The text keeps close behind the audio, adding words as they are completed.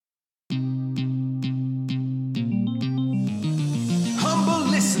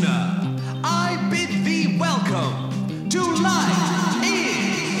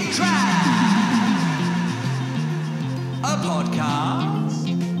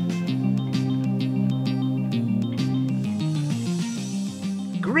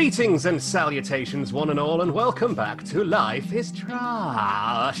Greetings and salutations, one and all, and welcome back to Life is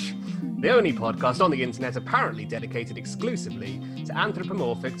Trash, the only podcast on the internet apparently dedicated exclusively to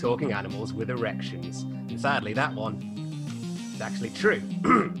anthropomorphic talking animals with erections. And sadly, that one is actually true.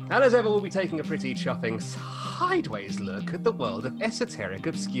 And as ever, we'll be taking a pretty chuffing sideways look at the world of esoteric,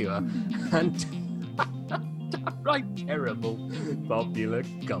 obscure, and downright terrible popular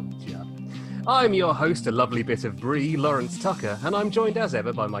culture. I'm your host, a lovely bit of brie, Lawrence Tucker, and I'm joined as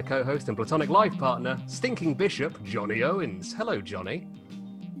ever by my co-host and platonic life partner, Stinking Bishop, Johnny Owens. Hello, Johnny.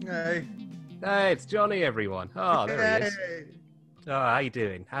 Hey. Hey, it's Johnny, everyone. Oh, there he is. Oh, how you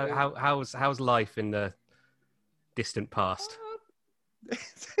doing? How's life in the distant past?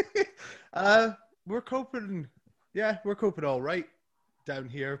 We're coping. Yeah, we're coping all right down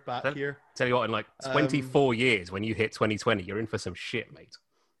here, back here. Tell you what, in like 24 years, when you hit 2020, you're in for some shit, mate.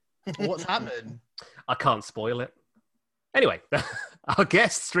 What's happening? I can't spoil it. Anyway, our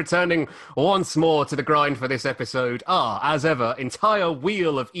guests returning once more to the grind for this episode are, as ever, entire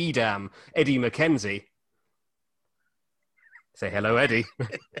wheel of Edam, Eddie McKenzie. Say hello, Eddie.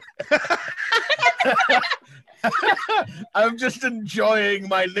 I'm just enjoying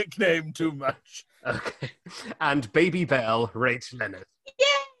my nickname too much. Okay. And Baby Belle, Rach Leonard. Yay!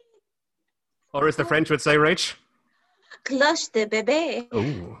 Or as the French would say, Rach? Clutch the bébé.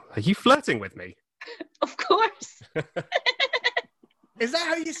 Oh, are you flirting with me? Of course. Is that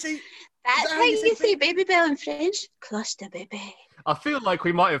how you say? That's how you say Baby Belle in French. Clutch the bébé. I feel like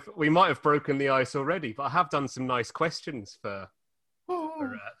we might have broken the ice already, but I have done some nice questions for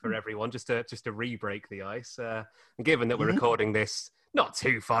everyone just to re-break the ice. And given that we're recording this not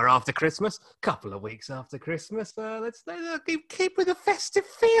too far after Christmas, couple of weeks after Christmas, let's keep with a festive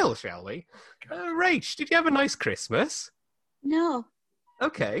feel, shall we? Rach, did you have a nice Christmas? No.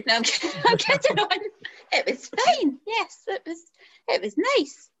 Okay. No, I'm getting on. It was fine. Yes, it was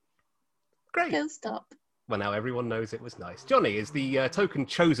nice. Great. Full stop. Well, now everyone knows it was nice. Johnny is the token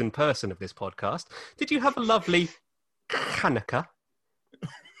chosen person of this podcast. Did you have a lovely Hanukkah?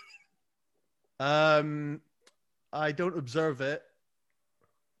 I don't observe it.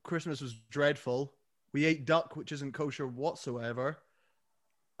 Christmas was dreadful. We ate duck, which isn't kosher whatsoever.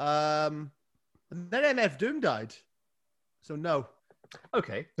 And then MF Doom died. So no.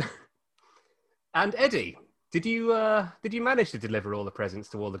 Okay. And Eddie, did you manage to deliver all the presents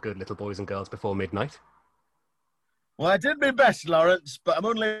to all the good little boys and girls before midnight? Well, I did my best, Lawrence, but I'm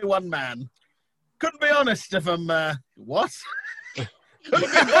only one man. Couldn't be honest if I'm... what?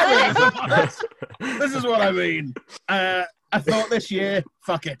 Couldn't be bothered if I'm honest. This is what I mean. I thought this year,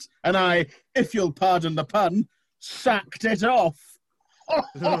 fuck it. And I, if you'll pardon the pun, sacked it off.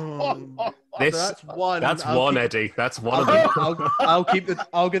 That's one. That's one, Eddie. That's one of them. I'll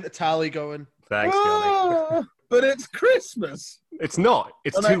get the tally going. Thanks, Johnny. But it's Christmas. It's not.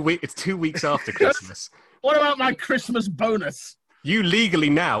 It's 2 weeks after Christmas. What about my Christmas bonus? You legally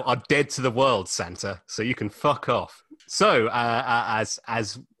now are dead to the world, Santa, so you can fuck off. So, as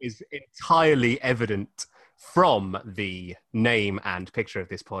is entirely evident from the name and picture of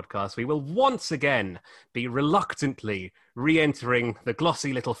this podcast, we will once again be reluctantly re-entering the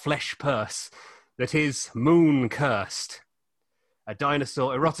glossy little flesh purse that is Moon Cursed, a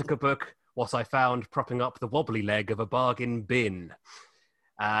dinosaur erotica book, what I found propping up the wobbly leg of a bargain bin.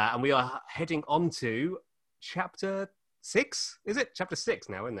 And we are heading on to chapter 6. Is it? Chapter 6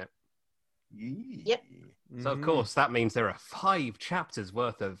 now, isn't it? Yep. So, of course, that means there are 5 chapters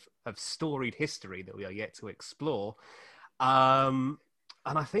worth of storied history that we are yet to explore. And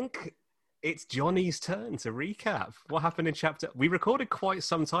I think it's Johnny's turn to recap what happened in chapter... We recorded quite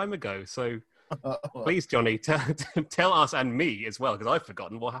some time ago, so please, Johnny, tell us and me as well, because I've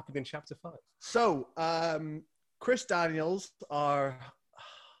forgotten what happened in chapter 5. So, Chris Daniels, our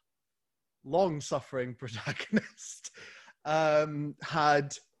long-suffering protagonist,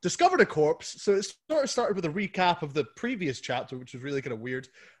 had discovered a corpse. So it sort of started with a recap of the previous chapter, which was really kind of weird.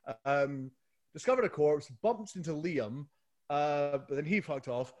 Discovered a corpse, bumped into Liam, but then he fucked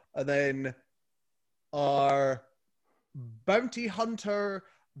off. And then our bounty hunter,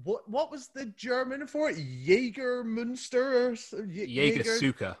 what was the German for it? Jägermünster?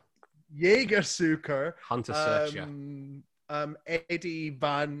 Jägersucher. Jägersucher. Hunter Searcher. Eddie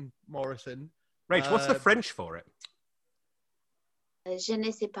Van Morrison. Rach, what's the French for it? Je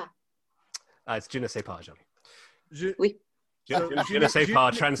ne sais pas. It's Je ne sais pas, Johnny. Oui. Je ne sais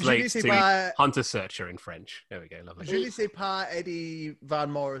pas translates to Hunter Searcher in French. There we go, lovely. Je ne sais pas, Eddie Van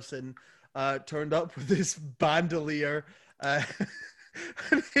Morrison turned up with this bandolier. Eddie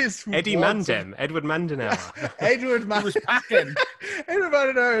Mandem, Edward Mandenauer. Edward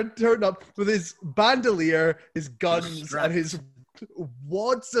Mandenauer turned up with his bandolier, his guns, and his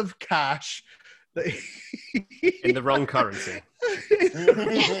wads of cash that In the wrong currency.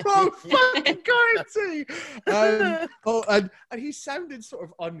 wrong fucking currency. And he sounded sort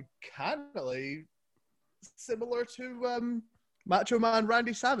of uncannily similar to Macho Man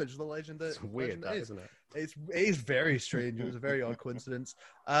Randy Savage, the legend that It's weird, that, isn't it? It is very strange. It was a very odd coincidence.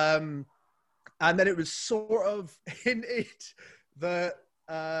 And then it was sort of hinted that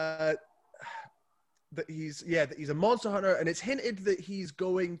that he's a monster hunter, and it's hinted that he's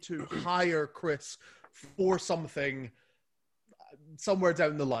going to hire Chris for something somewhere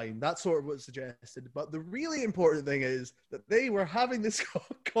down the line. That's sort of what's suggested. But the really important thing is that they were having this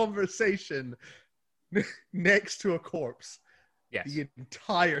conversation next to a corpse the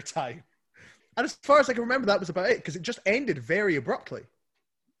entire time. And as far as I can remember, that was about it, because it just ended very abruptly.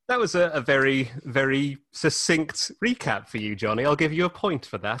 That was a very, very succinct recap for you, Johnny. I'll give you a point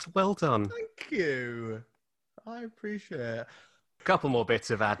for that. Well done. Thank you. I appreciate it. A couple more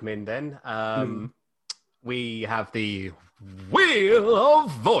bits of admin then. We have the Wheel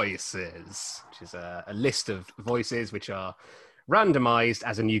of Voices, which is a list of voices which are randomized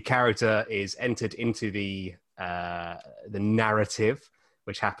as a new character is entered into the narrative,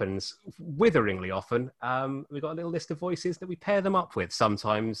 which happens witheringly often. We've got a little list of voices that we pair them up with.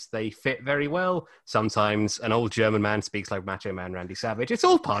 Sometimes they fit very well. Sometimes an old German man speaks like Macho Man Randy Savage. It's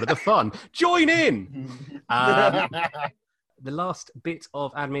all part of the fun. Join in! The last bit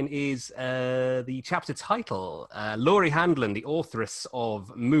of admin is the chapter title. Laurie Handlin, the authoress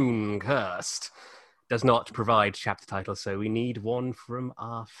of Moon Cursed, does not provide chapter titles, so we need one from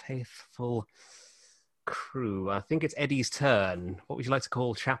our faithful crew. I think it's Eddie's turn. What would you like to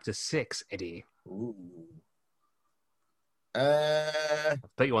call chapter 6, Eddie? Ooh.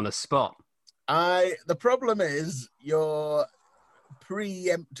 Put you on the spot. The problem is you're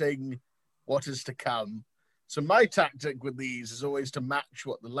preempting what is to come. So my tactic with these is always to match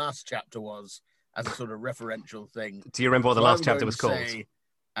what the last chapter was as a sort of referential thing. Do you remember what the last chapter was called?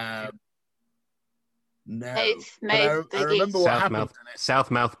 No. I remember what happened in it.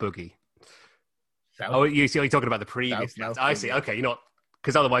 Southmouth Boogie. Oh, you're talking about the previous. I see. Okay, you're not,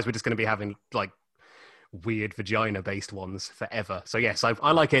 because otherwise we're just going to be having like weird vagina-based ones forever. So yes,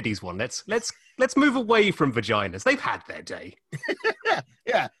 I like Eddie's one. Let's move away from vaginas. They've had their day.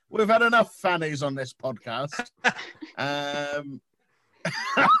 Yeah, we've had enough fannies on this podcast. I'm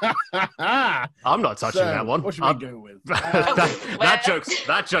not touching that one. What should we go with?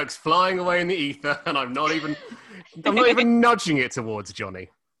 That joke's flying away in the ether, and I'm not even nudging it towards Johnny.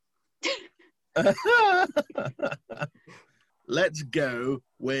 Let's go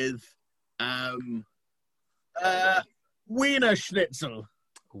with Wiener Schnitzel.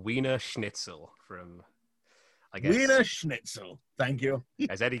 Wiener Schnitzel from, I guess. Wiener Schnitzel. Thank you.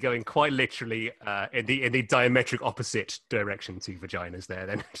 As Eddie going quite literally in the diametric opposite direction to vaginas there,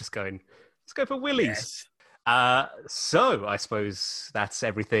 then just going, let's go for Willies. Yes. So I suppose that's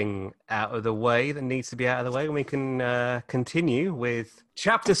everything out of the way that needs to be out of the way, and we can continue with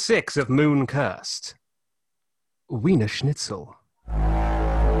Chapter 6 of Moon Cursed. Wiener Schnitzel. I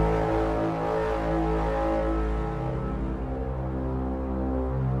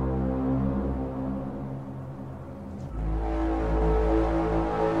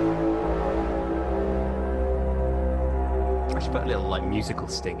should put a little like musical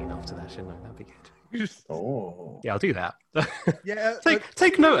sting in after that, shouldn't I? That'd be good. Oh. Yeah, I'll do that. Yeah.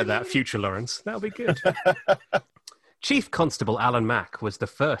 Take note of that, future Lawrence. That'll be good. Chief Constable Alan Mack was the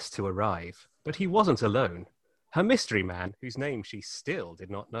first to arrive, but he wasn't alone. Her mystery man, whose name she still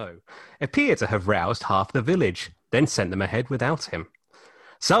did not know, appeared to have roused half the village, then sent them ahead without him.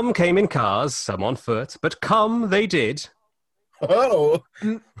 Some came in cars, some on foot, but come they did. Oh!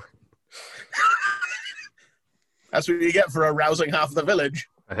 That's what you get for arousing half the village.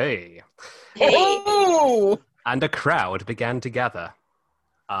 Hey. Oh! And a crowd began to gather.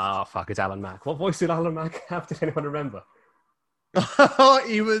 Ah, fuck, it's Alan Mack. What voice did Alan Mack have? Did anyone remember?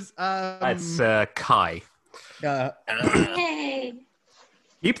 He was... That's Kai. Hey.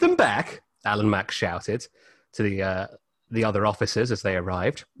 Keep them back, Alan Mack shouted to the other officers as they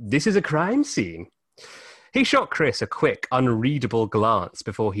arrived. This is a crime scene. He shot Chris a quick, unreadable glance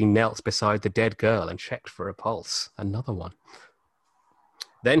before he knelt beside the dead girl and checked for a pulse. Another one.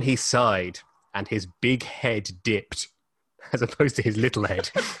 Then he sighed, and his big head dipped, as opposed to his little head.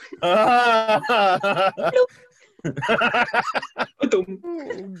 He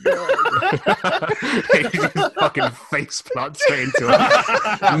just fucking face plant straight into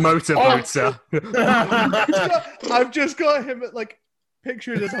a motorboater. I've just got him like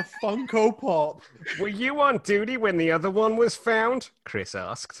pictured as a Funko Pop. Were you on duty when the other one was found? Chris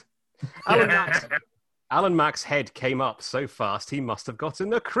asked. Alan Mack's head came up so fast he must have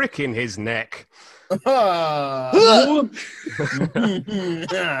gotten a crick in his neck. Ah.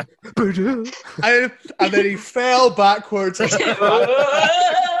 And then he fell backwards.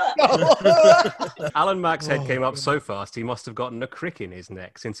 Alan Mack's head came up so fast he must have gotten a crick in his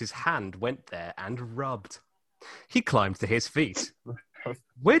neck since his hand went there and rubbed. He climbed to his feet.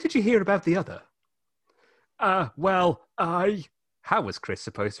 Where did you hear about the other? How was Chris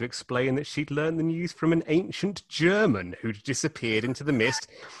supposed to explain that she'd learned the news from an ancient German who'd disappeared into the mist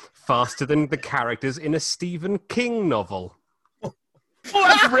faster than the characters in a Stephen King novel? Oh,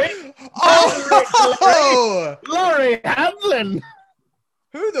 that's Rick. Oh! Laurie Handlin.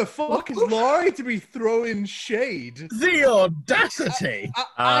 Who the fuck is Laurie to be throwing shade? The audacity.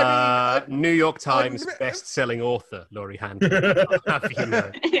 New York Times best-selling author, Laurie Handlin. I'll have you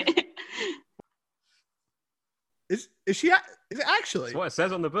know. Is it actually? That's what it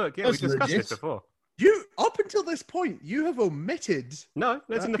says on the book. Yeah, That's we discussed legit. this before. You, up until this point, you have omitted. No,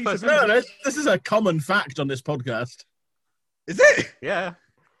 that's in the Piece first of episode. No, this is a common fact on this podcast. Is it? Yeah.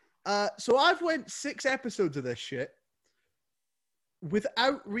 So I've went 6 episodes of this shit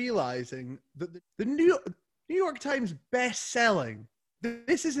without realizing that the New York Times best-selling.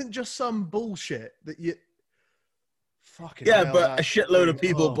 This isn't just some bullshit that you. Fucking Yeah, hell, but a that's shitload of fucking-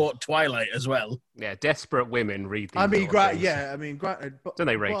 people oh. bought Twilight as well. Yeah, desperate women read these. I mean, sort of things. granted, but Don't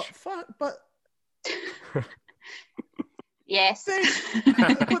they rage? But Yes.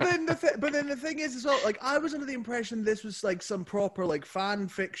 but then the thing is as well, like, I was under the impression this was like some proper like fan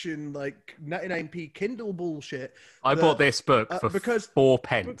fiction, like 99p Kindle bullshit. I bought this book for because 4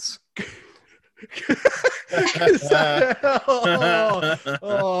 pence.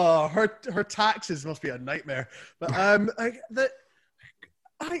 Her taxes must be a nightmare. But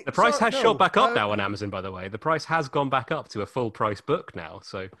The price has shot back up now on Amazon, by the way. The price has gone back up to a full price book now.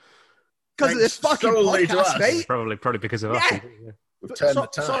 So because of this Thanks fucking solely to podcast, us. mate. probably because of us. Yeah. Yeah. We've turned the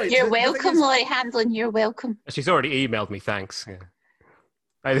tide. Sorry, You're the thing welcome, is- Laurie Handlin. You're welcome. She's already emailed me thanks. Yeah.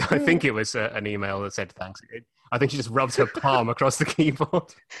 I think it was an email that said thanks. I think she just rubbed her palm across the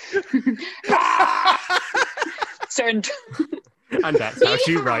keyboard. Cerned. And that's how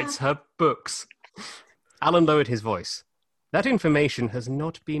she writes her books. Alan lowered his voice. That information has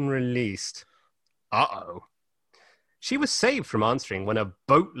not been released. Uh-oh. She was saved from answering when a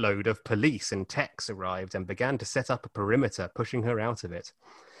boatload of police and techs arrived and began to set up a perimeter, pushing her out of it.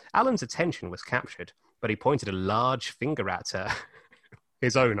 Alan's attention was captured, but he pointed a large finger at her.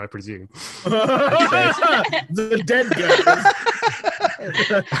 His own, I presume. The dead guys.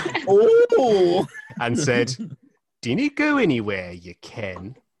 Oh. And said, "Didn't go anywhere, you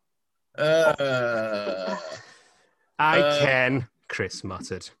can." Uh, I can, Chris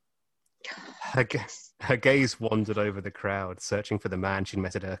muttered. Her gaze wandered over the crowd, searching for the man she'd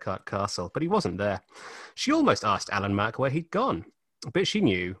met at Urquhart Castle, but he wasn't there. She almost asked Alan Mack where he'd gone, but she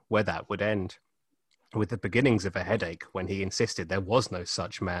knew where that would end, with the beginnings of a headache when he insisted there was no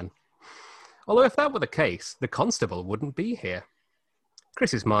such man. Although if that were the case, the constable wouldn't be here.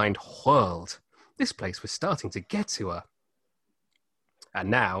 Chris's mind whirled. This place was starting to get to her. And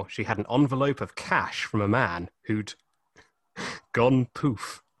now she had an envelope of cash from a man who'd gone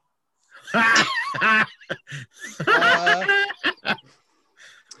poof.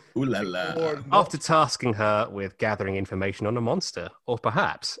 Ooh la la. Or After tasking her with gathering information on a monster, or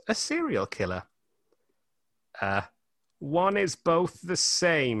perhaps a serial killer. One is both the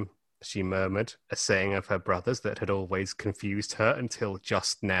same, she murmured, a saying of her brother's that had always confused her until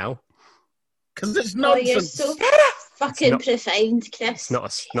just now. Because it's Oh, you're nonsense. so fucking not- profound, Chris. It's not a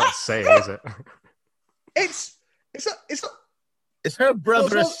saying, is it? it's not. It's her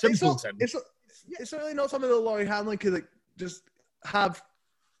brother, a Well, it's not- simpleton. It's certainly not something that Laurie Hanlon could like, just have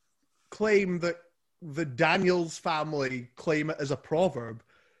claim that the Daniels family claim it as a proverb.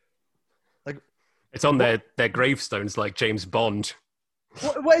 It's on their gravestones like James Bond.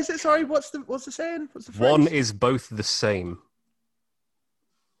 What is it? Sorry, what's the saying? What's the phrase? One is both the same.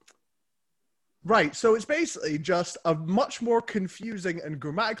 Right, so it's basically just a much more confusing and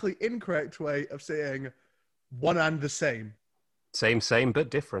grammatically incorrect way of saying one and the same. Same, but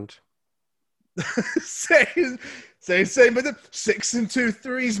different. Same, but the 6 and 2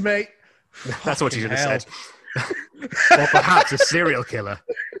 threes, mate. That's what you should have Fucking said. Or perhaps a serial killer.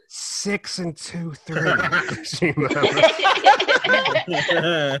 6 and 2 3. She murmured,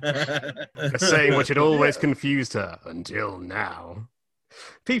 a saying which had always confused her until now.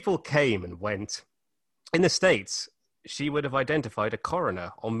 People came and went. In the States, she would have identified a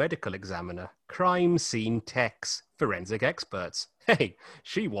coroner or medical examiner, crime scene techs, forensic experts. Hey,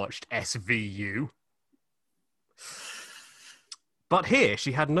 she watched SVU. But here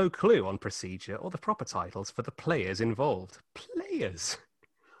she had no clue on procedure or the proper titles for the players involved. Players?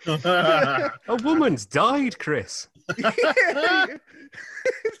 A woman's died, Chris.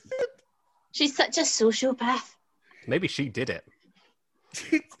 She's such a sociopath. Maybe she did it.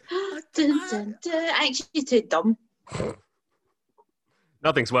 Dun, dun, dun. I think she's too dumb.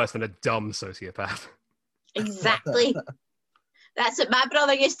 Nothing's worse than a dumb sociopath. Exactly. That's what my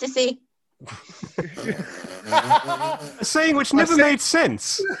brother used to say. A saying which never made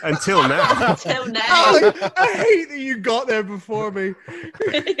sense until now. Until now. I hate that you got there before me.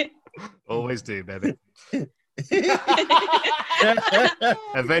 Always do, baby.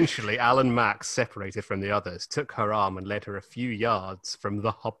 Eventually, Alan Max separated from the others, took her arm and led her a few yards from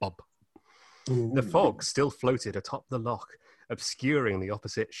the hubbub. The fog still floated atop the loch, obscuring the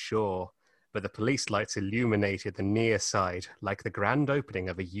opposite shore, but the police lights illuminated the near side like the grand opening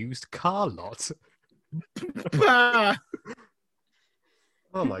of a used car lot.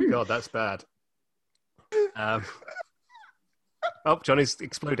 Oh my god, that's bad. Oh, Johnny's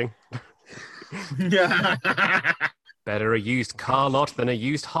exploding. Better a used car lot than a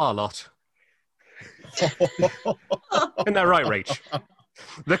used harlot. Isn't that right, Rach?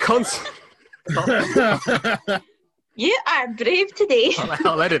 You are brave today.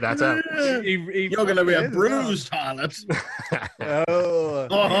 I'll edit that out. You're going to be a bruised harlot.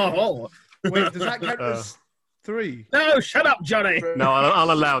 Oh. Wait, does that count as 3? No, shut up, Johnny. No,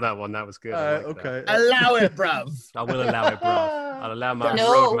 I'll allow that one. That was good. I like okay. that. Allow it, bruv. I will allow it, bruv. I'll allow my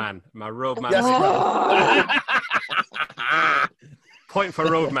No. roadman. My roadman. Yes, Point for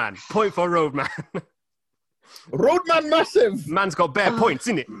roadman. Point for roadman. Roadman massive. Man's got bare points,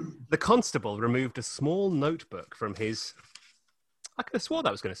 innit? The constable removed a small notebook from his... I could have swore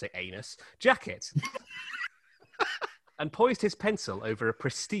that was going to say anus. Jacket. And poised his pencil over a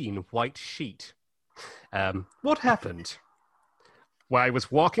pristine white sheet. What happened? Well, I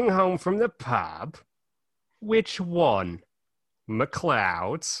was walking home from the pub. Which one?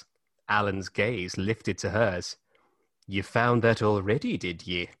 McLeod's. Alan's gaze lifted to hers. You found that already, did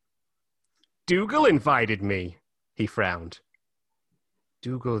ye? Dougal invited me, he frowned.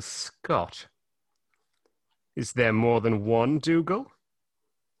 Dougal Scott. Is there more than one Dougal?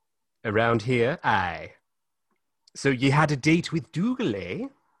 Around here, aye. So ye had a date with Dougal, eh?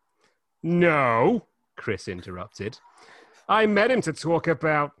 No, Chris interrupted. I met him to talk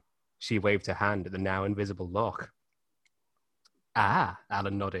about... She waved her hand at the now invisible lock. Ah,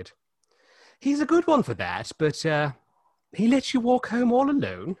 Alan nodded. He's a good one for that, but he let you walk home all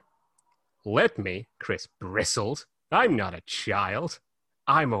alone? Let me, Chris bristled. I'm not a child.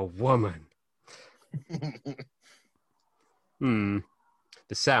 I'm a woman. The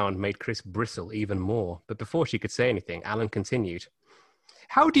sound made Chris bristle even more, but before she could say anything, Alan continued.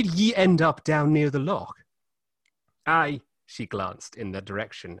 How did ye end up down near the loch? She glanced in that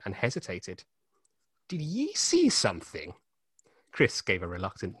direction and hesitated. Did ye see something? Chris gave a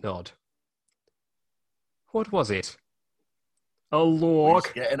reluctant nod. What was it? A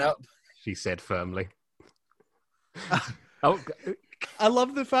log, Getting up. she said firmly. I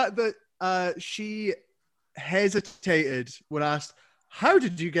love the fact that she hesitated when asked, how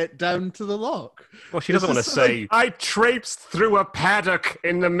did you get down to the lock? Well, she doesn't want to say, I traipsed through a paddock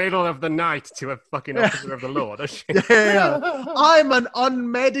in the middle of the night to a fucking officer of the law, does she? Yeah. I'm an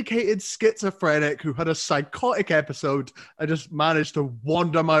unmedicated schizophrenic who had a psychotic episode and just managed to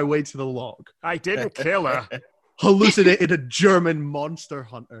wander my way to the lock. I didn't kill her. Hallucinated a German monster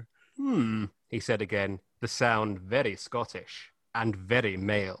hunter. He said again, the sound very Scottish and very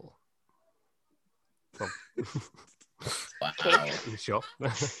male. Well, Wow. sure.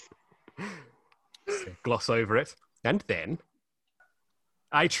 Gloss over it. And then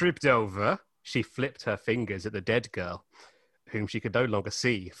I tripped over. She flipped her fingers at the dead girl, whom she could no longer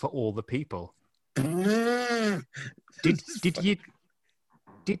see for all the people. Did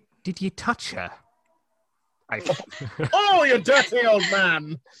you touch her? Oh, you dirty old man.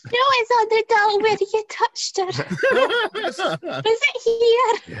 No, it's on the doll where you touched her. Was it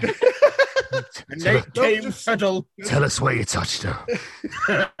here? Nate came fiddle. Tell us where you touched her.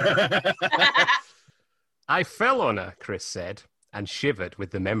 I fell on her, Chris said, and shivered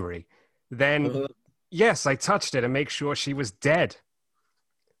with the memory. Then, yes, I touched her to make sure she was dead.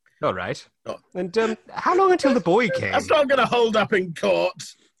 All right. And how long until the boy came? That's not going to hold up in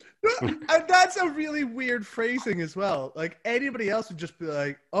court. And that's a really weird phrasing as well. Like, anybody else would just be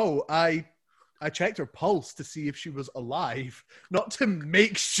like, oh, I checked her pulse to see if she was alive, not to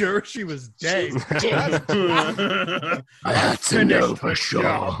make sure she was dead. I had to know for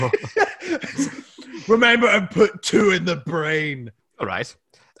sure. Remember to put 2 in the brain. All right.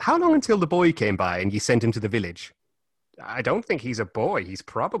 How long until the boy came by and you sent him to the village? I don't think he's a boy. He's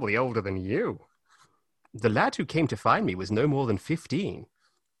probably older than you. The lad who came to find me was no more than 15.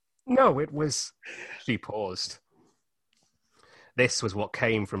 No, it was... She paused. This was what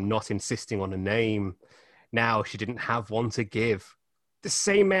came from not insisting on a name. Now she didn't have one to give. The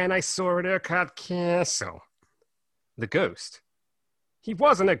same man I saw at Urquhart Castle. The ghost? He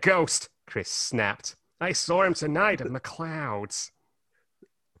wasn't a ghost, Chris snapped. I saw him tonight at McLeod's.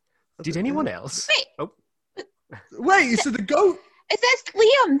 Did anyone else? Wait. Oh. Wait, so the goat... Is this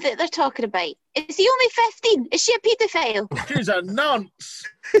Liam that they're talking about? Is he only 15? Is she a paedophile? She's a nonce.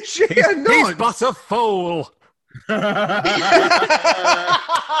 She a nonce? He's but a fool.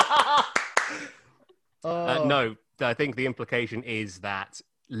 No, I think the implication is that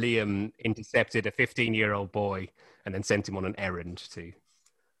Liam intercepted a 15-year-old boy and then sent him on an errand to...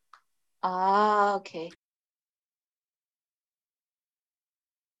 Ah, okay.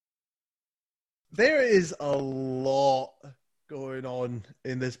 There is a lot going on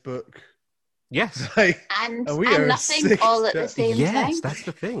in this book. Yes. Like, And we are nothing six all at the chapters. same Yes, time. that's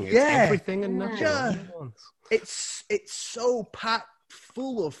the thing. It's Yeah. everything and nothing. Yeah. all at once. It's so packed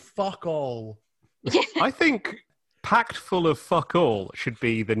full of fuck all. Yeah. I think packed full of fuck all should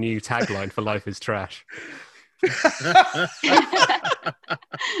be the new tagline for Life is Trash.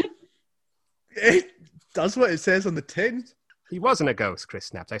 It does what it says on the tin. He wasn't a ghost, Chris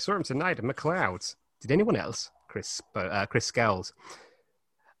snapped. I saw him tonight at McLeod's. Did anyone else? Chris scowls.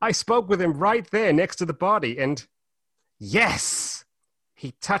 I spoke with him right there next to the body, and... Yes!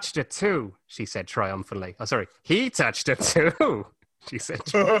 He touched her too, she said triumphantly. Oh, sorry. He touched her too, she said.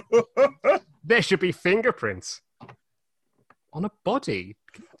 There should be fingerprints. On a body?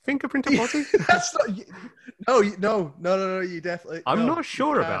 Can you fingerprint a body? That's not... No, you definitely... I'm no, not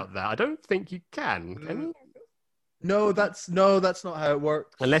sure you can't. about that. I don't think you can. Can you? No, that's not how it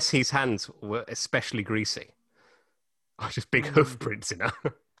works. Unless his hands were especially greasy. Or just big hoof prints, you know?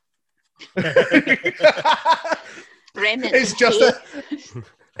 Remnants It's of just hate.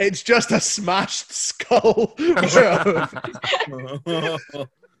 it's just a smashed skull.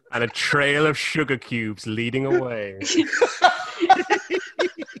 And a trail of sugar cubes leading away.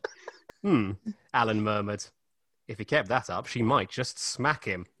 Alan murmured. If he kept that up, she might just smack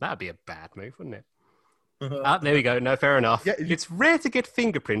him. That'd be a bad move, wouldn't it? There we go. No, fair enough. Yeah, It's rare to get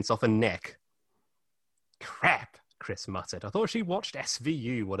fingerprints off a neck. Crap, Chris muttered. I thought she watched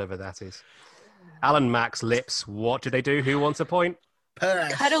SVU, whatever that is. Alan Mack's lips. What do they do? Who wants a point?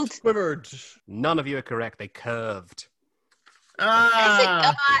 Purse. Cuddled. Quivered. None of you are correct. They curved.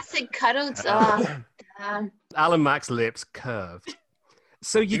 I said cuddled. Oh, damn. Alan Mack's lips curved.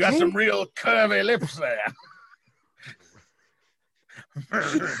 So You got some real curvy lips there.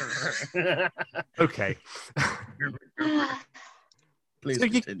 Okay. Please So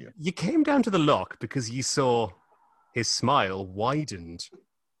continue. you came down to the lock because you saw his smile widened.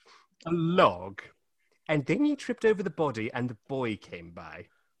 A log. And then you tripped over the body and the boy came by.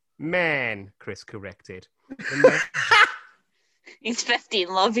 Man, Chris corrected. He's 15,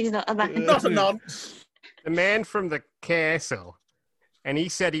 love. He's not a man. Not a nonce. The man from the castle. And he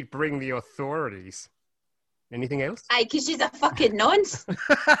said he'd bring the authorities. Anything else? Aye, because she's a fucking nonce.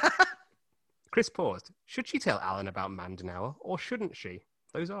 Chris paused. Should she tell Alan about Mandanauer or shouldn't she?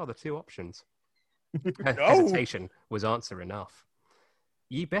 Those are the two options. Her No. hesitation was answer enough.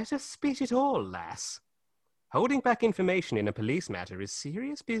 Ye better spit it all, lass. Holding back information in a police matter is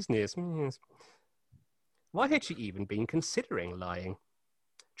serious business. Yes. Why had she even been considering lying?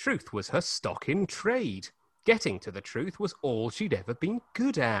 Truth was her stock in trade. Getting to the truth was all she'd ever been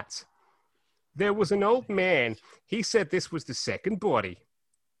good at. There was an old man. He said this was the second body.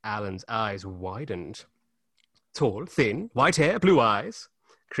 Alan's eyes widened. Tall, thin, white hair, blue eyes.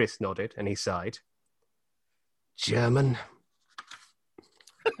 Chris nodded and he sighed. German.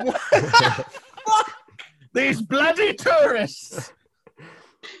 These bloody tourists.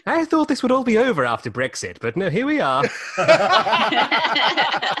 I thought this would all be over after Brexit, but no, here we are.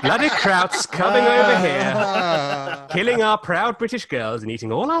 Bloody Krauts coming over here, killing our proud British girls and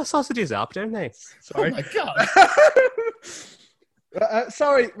eating all our sausages up, don't they? Oh my god.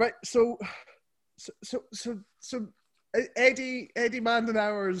 Sorry, right? So Eddie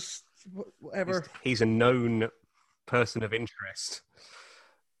Mandanauer's whatever. He's a known person of interest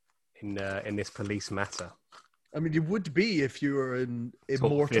in this police matter. I mean, you would be if you were an Tall, thin,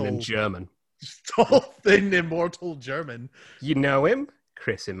 immortal, and German. tall, thin, immortal German. You know him?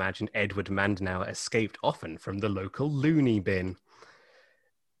 Chris imagined Edward Mandanauer escaped often from the local loony bin.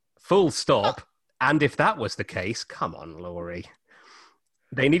 Full stop. And if that was the case, come on, Laurie.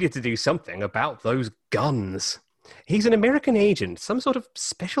 They needed to do something about those guns. He's an American agent, some sort of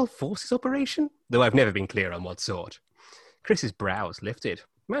special forces operation, though I've never been clear on what sort. Chris's brows lifted.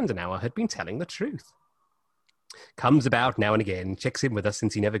 Mandenauer had been telling the truth. Comes about now and again, checks in with us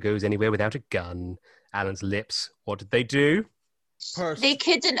since he never goes anywhere without a gun. Alan's lips. What did they do? Pursed. They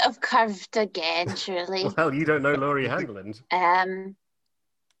couldn't have curved again, surely. Well, you don't know Laurie Handland.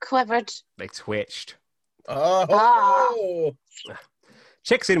 Quivered. They twitched. Oh.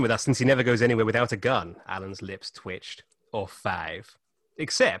 Checks in with us since he never goes anywhere without a gun. Alan's lips twitched. Or 5.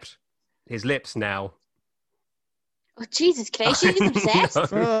 Except his lips now. Oh, Jesus Christ, she's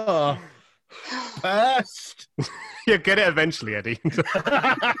obsessed. Oh. First. You'll get it eventually, Eddie.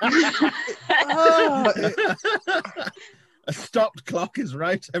 Oh, A stopped clock is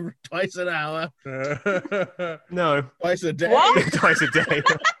right every twice an hour, No. twice a day. What? Twice a day.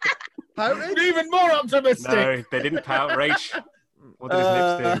 Pouted? Even more optimistic. No, they didn't pout. Rach. What did his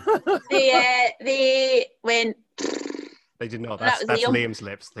lips do? They went. They did not. That That's was Liam. Liam's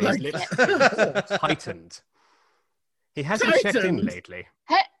lips. His Like- lips tightened. He hasn't checked in Tightened? lately.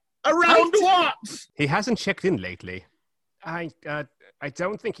 Around what? He hasn't checked in lately. I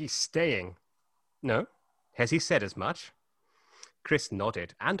don't think he's staying. No? Has he said as much? Chris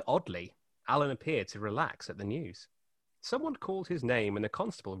nodded, and oddly, Alan appeared to relax at the news. Someone called his name, and the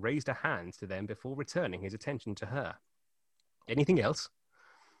constable raised a hand to them before returning his attention to her. Anything else?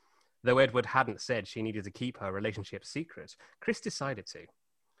 Though Edward hadn't said she needed to keep her relationship secret, Chris decided to.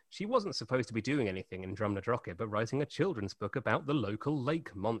 She wasn't supposed to be doing anything in Drumnadrocket but writing a children's book about the local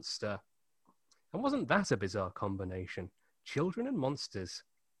lake monster. And wasn't that a bizarre combination? Children and monsters.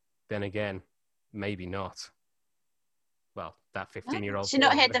 Then again, maybe not. Well, that 15-year-old... She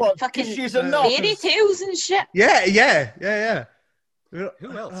not had the What, fucking she's a knob. fairy tales and shit. Yeah.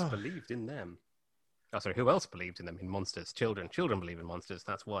 Who else believed in them? Oh, sorry, who else believed in them? In monsters? Children. Children believe in monsters,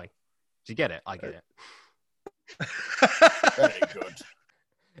 that's why. Do you get it? I get it. Very good.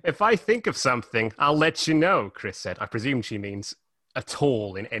 If I think of something, I'll let you know, Chris said. I presume she means at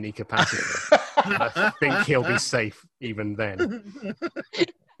all in any capacity. I think he'll be safe even then.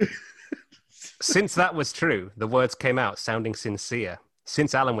 Since that was true, the words came out sounding sincere.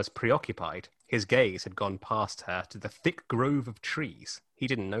 Since Alan was preoccupied, his gaze had gone past her to the thick grove of trees. He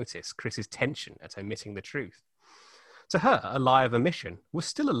didn't notice Chris's tension at omitting the truth. To her, a lie of omission was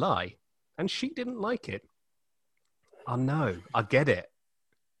still a lie, and she didn't like it. Oh no, I get it.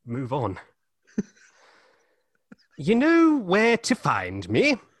 Move on. You know where to find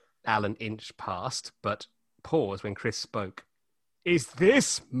me? Alan inched past, but paused when Chris spoke. Is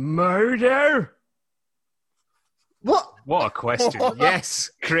this murder? What? What a question.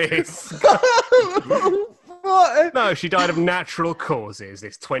 Yes, Chris. What? No, she died of natural causes,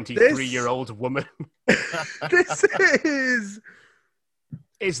 this 23-year-old woman. This is...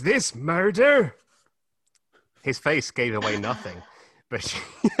 Is this murder? His face gave away nothing. But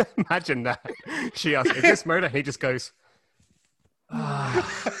imagine that. She asked, is this murder? He just goes,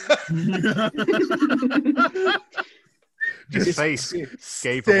 His face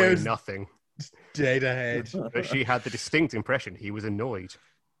gave away Stares nothing. dead ahead. But she had the distinct impression he was annoyed.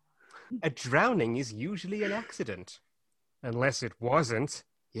 A drowning is usually an accident. Unless it wasn't.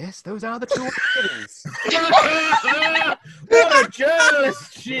 Yes, those are the two options. What a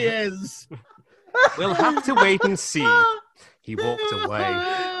journalist she is. We'll have to wait and see. He walked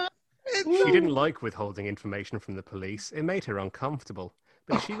away. She didn't like withholding information from the police. It made her uncomfortable.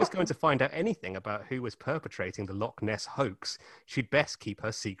 But if she was going to find out anything about who was perpetrating the Loch Ness hoax, she'd best keep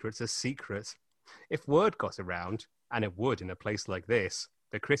her secrets a secret. If word got around, and it would in a place like this,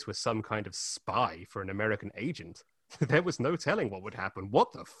 that Chris was some kind of spy for an American agent, there was no telling what would happen.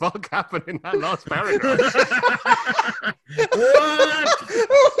 What the fuck happened in that last paragraph?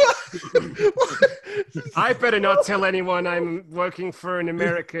 I better not tell anyone I'm working for an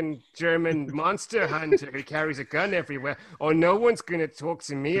American German monster hunter who carries a gun everywhere, or no one's going to talk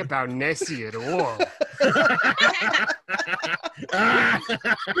to me about Nessie at all.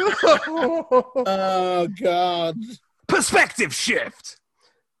 Oh, God. Perspective shift!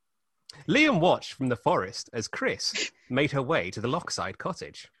 Liam watched from the forest as Chris made her way to the Lochside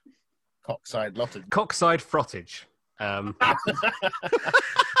cottage. Cockside lotted. Cockside frottage.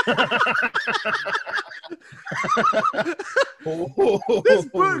 This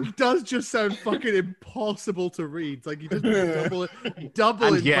book does just sound fucking impossible to read. Like you just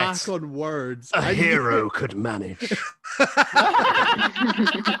doubling And yet, back on words. A hero could manage.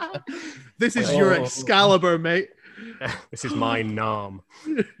 This is your Excalibur, mate. This is my Nam.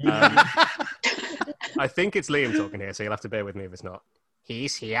 I think it's Liam talking here, so you'll have to bear with me if it's not.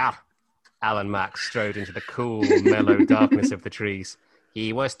 He's here. Alan Mack strode into the cool, mellow darkness of the trees.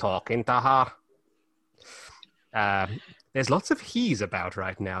 He was talking to her. There's lots of he's about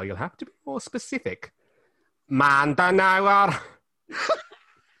right now. You'll have to be more specific. Mandenauer.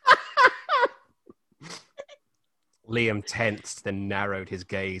 Liam tensed, then narrowed his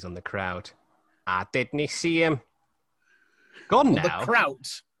gaze on the crowd. I didn't see him. Gone Well, now. the crowd.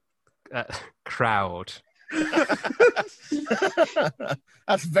 Crowd.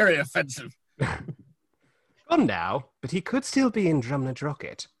 That's very offensive. Gone now, but he could still be in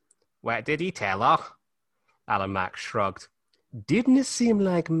Drumnadrocket. What did he tell her? Alan Mack shrugged. Didn't seem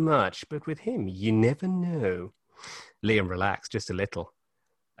like much, but with him, you never know. Liam relaxed just a little.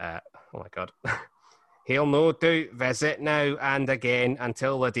 Oh my God. He'll no doubt visit now and again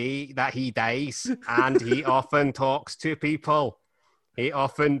until the day that he dies, and he often talks to people. He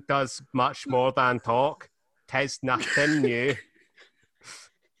often does much more than talk. 'Tis nothing new.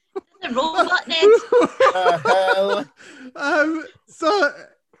 The robot Ned. So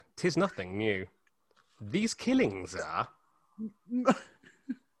 'Tis nothing new. These killings are.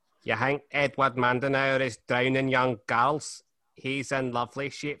 You think Edward Mandenauer is drowning young girls? He's in lovely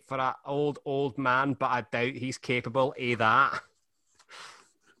shape for an old man, but I doubt he's capable of that.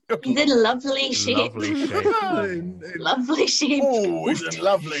 He's in lovely shape. Lovely shape. Lovely shape. Oh, he's in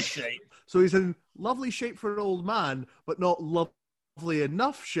lovely shape. So he's in lovely shape for an old man, but not lovely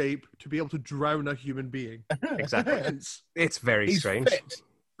enough shape to be able to drown a human being. Exactly. Hence, It's very He's strange. fit,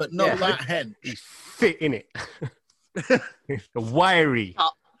 but not Yeah. that hench. He's fit in it. Wiry.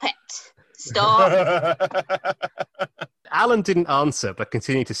 Stop it. Stop. Alan didn't answer, but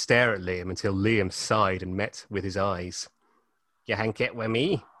continued to stare at Liam until Liam sighed and met with his eyes. You think it were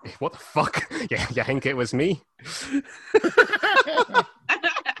me? What the fuck? Yeah, you think it was me?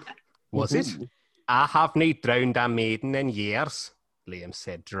 Was it? I haven't drowned a maiden in years, Liam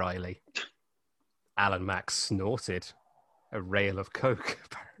said dryly. Alan Mack snorted. A rail of coke,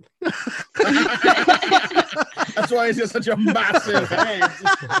 apparently. That's why he's got such a massive head.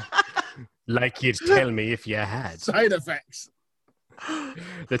 Like you'd tell me if you had. Side effects.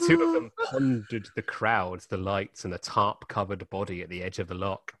 The two of them pondered the crowd, the lights, and the tarp-covered body at the edge of the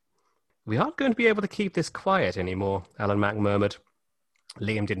lock. We aren't going to be able to keep this quiet anymore, Alan Mack murmured.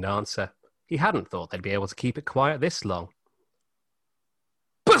 Liam didn't answer. He hadn't thought they'd be able to keep it quiet this long.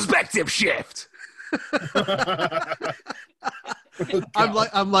 Perspective shift!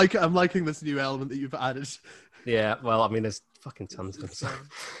 I'm liking this new element that you've added. Yeah, well, I mean, there's fucking tons of them.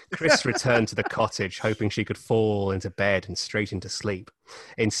 Chris returned to the cottage, hoping she could fall into bed and straight into sleep.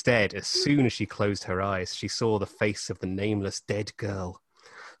 Instead, as soon as she closed her eyes, she saw the face of the nameless dead girl.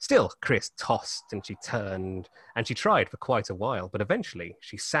 Still, Chris tossed and she turned, and she tried for quite a while, but eventually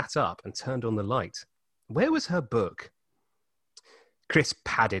she sat up and turned on the light. Where was her book? Chris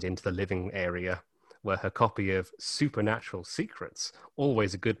padded into the living area, where her copy of Supernatural Secrets,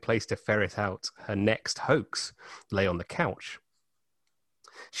 always a good place to ferret out her next hoax, lay on the couch.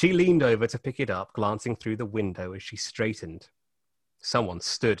 She leaned over to pick it up, glancing through the window as she straightened. Someone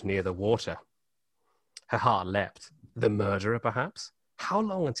stood near the water. Her heart leapt. The murderer, perhaps? How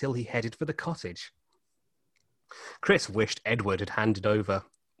long until he headed for the cottage? Chris wished Edward had handed over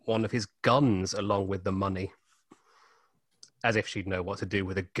one of his guns along with the money. As if she'd know what to do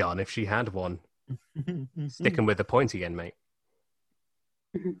with a gun if she had one. Sticking with the point again, mate.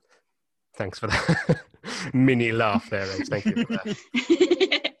 Thanks for that mini laugh there, Ace. Thank you for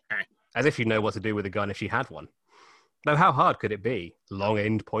that. As if you know what to do with a gun if she had one. Now, how hard could it be? Long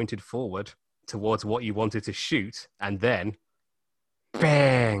end pointed forward towards what you wanted to shoot, and then...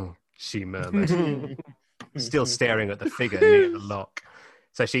 Bang! She murmured, still staring at the figure near the lock.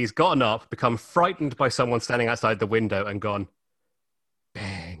 So she's gotten up, become frightened by someone standing outside the window, and gone,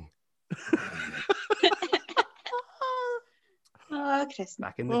 bang. Oh, Chris.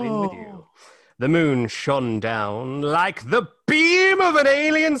 Back in the bin with you. The moon shone down like the beam of an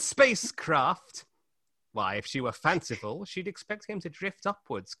alien spacecraft. Why, if she were fanciful, she'd expect him to drift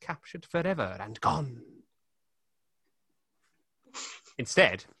upwards, captured forever and gone.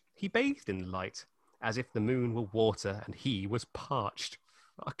 Instead, he bathed in the light, as if the moon were water and he was parched.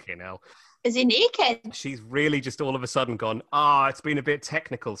 Fucking hell. Is he naked? She's really just all of a sudden gone, it's been a bit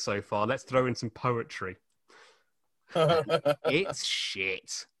technical so far. Let's throw in some poetry. It's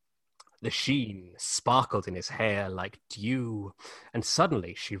shit. The sheen sparkled in his hair like dew, and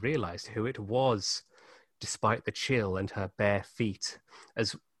suddenly she realized who it was, despite the chill and her bare feet,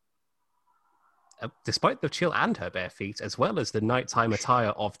 as well as the nighttime attire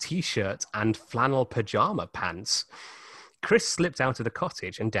of t-shirt and flannel pajama pants. Chris slipped out of the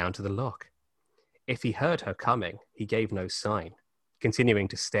cottage and down to the lock. If he heard her coming, he gave no sign, continuing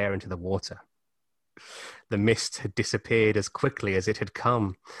to stare into the water. The mist had disappeared as quickly as it had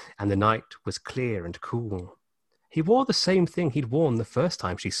come, and the night was clear and cool. He wore the same thing he'd worn the first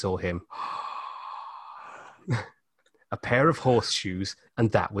time she saw him. A pair of horseshoes,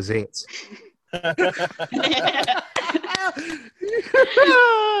 and that was it.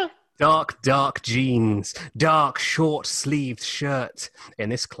 Dark, dark jeans, dark, short-sleeved shirt. In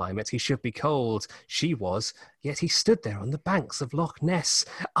this climate, he should be cold. She was, yet he stood there on the banks of Loch Ness,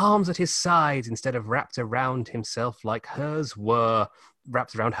 arms at his sides instead of wrapped around himself like hers were.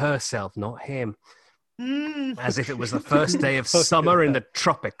 Wrapped around herself, not him. As if it was the first day of summer in the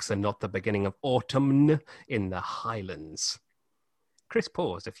tropics and not the beginning of autumn in the Highlands. Chris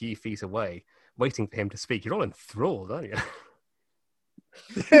paused a few feet away, waiting for him to speak. You're all enthralled, aren't you?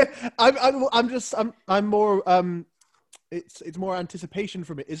 I'm more it's more anticipation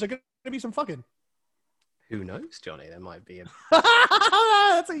from it. Is there going to be some fucking? Who knows, Johnny? There might be a...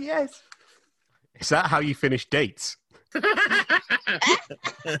 That's a yes. Is that how you finish dates? Is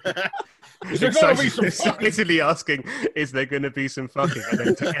there gonna be some fucking? Excitedly asking, is there going to be some fucking? And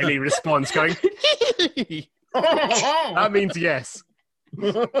then to any response going, that means yes.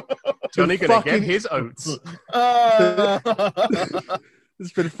 Johnny going to get his oats.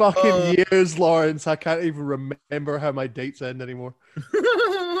 It's been fucking years, Lawrence. I can't even remember how my dates end anymore.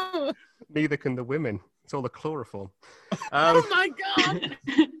 Neither can the women. It's all the chloroform. Oh my God!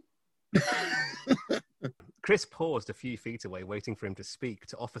 Chris paused a few feet away, waiting for him to speak,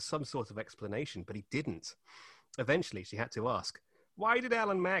 to offer some sort of explanation, but he didn't. Eventually, she had to ask, why did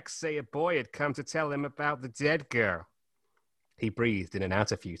Alan Max say a boy had come to tell him about the dead girl? He breathed in and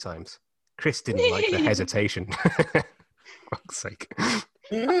out a few times. Chris didn't like the hesitation. For fuck's sake.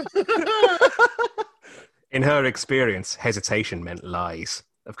 In her experience, hesitation meant lies.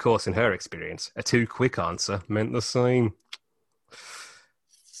 Of course, in her experience, a too quick answer meant the same.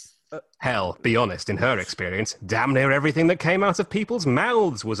 Hell, be honest, in her experience, damn near everything that came out of people's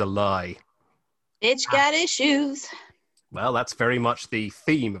mouths was a lie. Bitch got issues. Well, that's very much the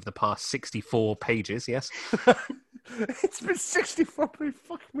theme of the past 64 pages, yes? It's been 64, but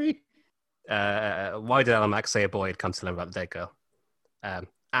fuck me. Why did Alan Max say a boy had come to tell him about the dead girl?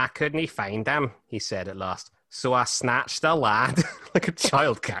 I couldn't find him, he said at last. So I snatched a lad, like a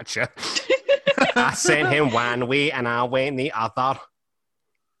child catcher. I sent him one way and I went the other.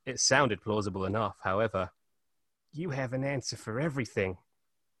 It sounded plausible enough, however. You have an answer for everything.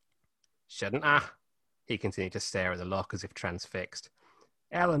 Shouldn't I? He continued to stare at the lock as if transfixed.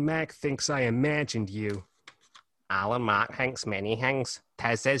 Alan Mack thinks I imagined you. Alan Mack thinks many things.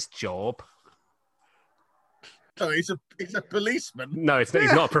 'Tis his job. Oh, he's a policeman. No, he's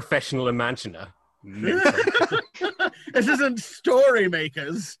not a professional imaginer. This isn't Story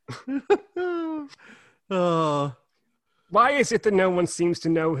Makers. Oh. Why is it that no one seems to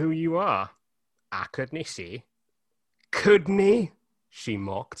know who you are? I couldn't see. Couldn't he? She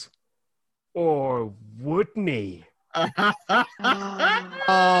mocked. Or wouldn't he?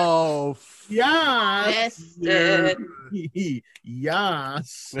 Oh. Yes. Yes.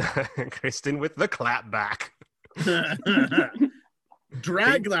 Yes. Kristen with the clap back.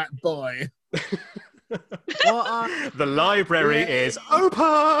 Drag that boy. The library is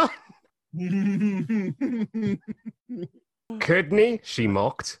open. Couldn't he? She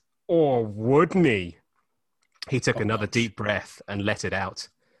mocked. Or wouldn't he? He took another deep breath and let it out.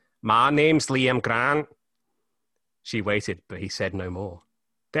 My name's Liam Grant. She waited, but he said no more.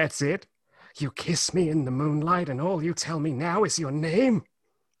 That's it? You kiss me in the moonlight and all you tell me now is your name?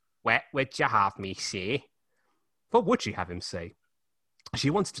 What would you have me say? What would she have him say? She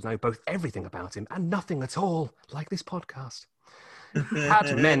wanted to know both everything about him and nothing at all, like this podcast.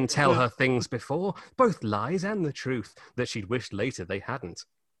 Had men tell her things before, both lies and the truth, that she'd wished later they hadn't.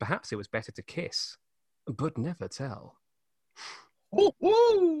 Perhaps it was better to kiss, but never tell.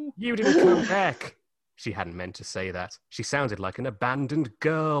 You didn't come back. She hadn't meant to say that. She sounded like an abandoned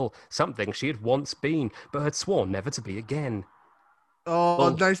girl, something she had once been, but had sworn never to be again. Oh,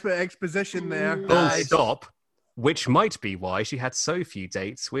 Well- nice bit of exposition there. Full Nice. stop. Which might be why she had so few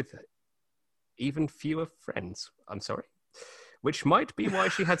dates with even fewer friends. I'm sorry. Which might be why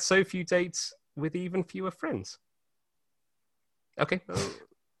she had so few dates with even fewer friends. Okay.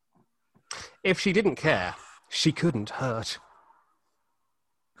 If she didn't care, she couldn't hurt.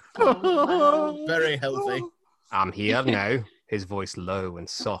 Very healthy. I'm here now. His voice low and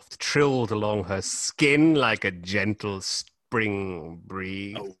soft trilled along her skin like a gentle spring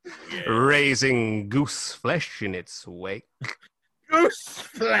breeze, raising goose flesh in its wake. Goose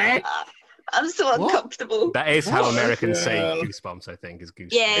flesh. I'm so What? uncomfortable. That is how What? Americans say Girl. goosebumps, I think, is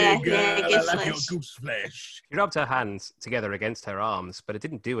goose. Yeah, Hey, girl, yeah, I goose like your flesh. goose flesh. She rubbed her hands together against her arms, but it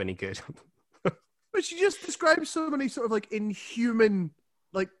didn't do any good. But she just describes so many sort of like inhuman,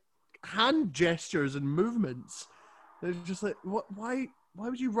 like hand gestures and movements. It's just like, what? Why? Why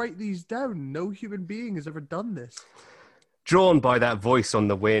would you write these down? No human being has ever done this. Drawn by that voice on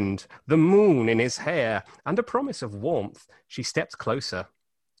the wind, the moon in his hair, and a promise of warmth, she stepped closer.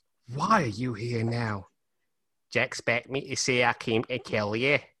 Why are you here now? D'you expect me to say I came to kill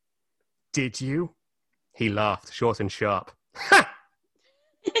you? Did you? He laughed, short and sharp. Ha!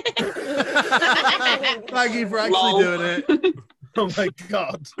 Thank you for actually doing it. Oh my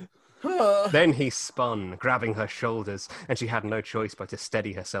god. Then he spun, grabbing her shoulders, and she had no choice but to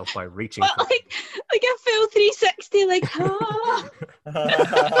steady herself by reaching for like a full 360, like, ah.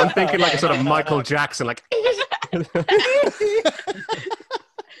 I'm thinking like a sort of Michael Jackson, like...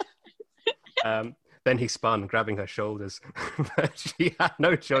 Then he spun, grabbing her shoulders. But she had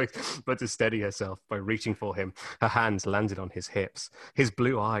no choice but to steady herself by reaching for him. Her hands landed on his hips. His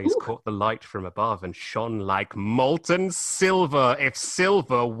blue eyes caught the light from above and shone like molten silver if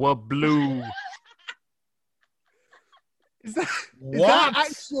silver were blue. Is that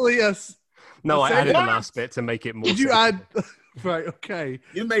actually a... No, I Say added the what? last bit to make it more... Did you add... Right, okay.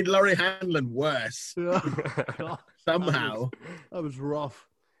 You made Laurie Hanlon worse. God, Somehow. that was rough.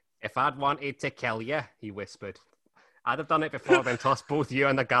 If I'd wanted to kill you, he whispered, I'd have done it before then tossed both you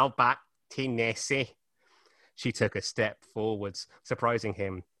and the girl back to Nessie. She took a step forwards, surprising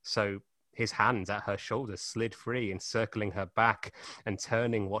him, so his hands at her shoulders slid free, encircling her back and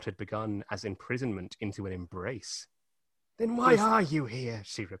turning what had begun as imprisonment into an embrace. Then why are you here?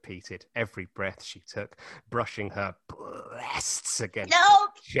 She repeated, every breath she took, brushing her breasts against No. her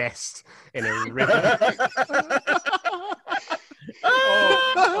chest in a rhythm.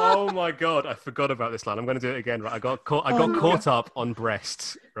 Oh my god, I forgot about this line. I'm going to do it again, right? I got caught up on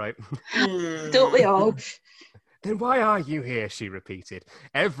breasts, right? Don't we all? Then why are you here? She repeated,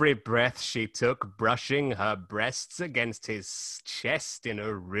 every breath she took, brushing her breasts against his chest in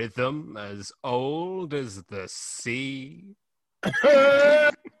a rhythm as old as the sea.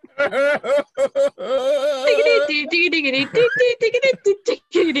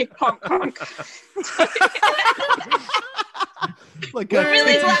 Honk, honk. Like I'm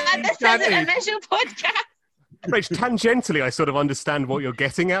really a glad this isn't chanty. a visual podcast. Rach, tangentially, I sort of understand what you're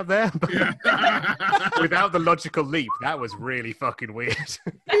getting at there, but without the logical leap, that was really fucking weird.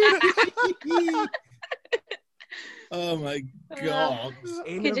 Oh my god.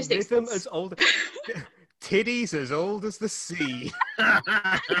 In Could a just rhythm as old... Titties as old as the sea.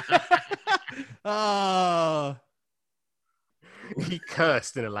 Ah. He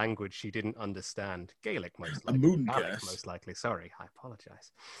cursed in a language she didn't understand. Gaelic, most likely. moon Gaelic, curse. most likely. Sorry, I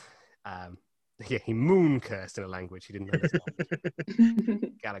apologize. Yeah, he moon cursed in a language he didn't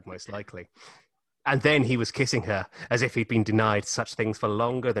understand. Gaelic, most likely. And then he was kissing her as if he'd been denied such things for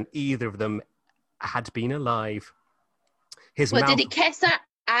longer than either of them had been alive. His What, mouth... did he kiss her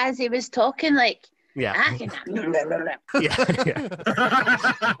as he was talking? Like, Yeah. I can... Yeah.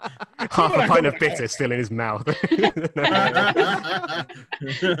 Half a pint of bitter still in his mouth.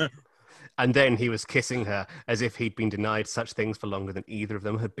 And then he was kissing her as if he'd been denied such things for longer than either of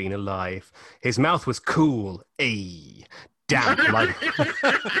them had been alive. His mouth was cool, damp like...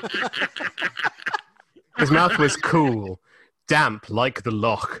 His mouth was cool, damp like the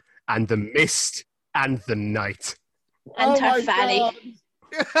loch, and the mist, and the night. And her my fanny. God.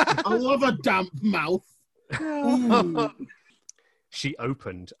 I love a damp mouth. Ooh. She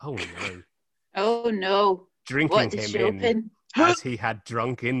opened, oh no, Oh no. drinking What did him she in open? as he had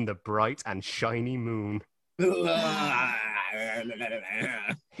drunk in the bright and shiny moon.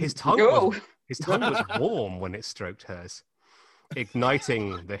 His tongue No. His tongue was warm when it stroked hers,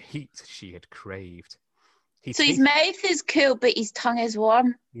 igniting the heat she had craved. He So his tasted- mouth is cool, but his tongue is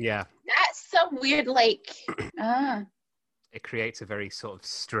warm. yeah, That's some weird, like, it creates a very sort of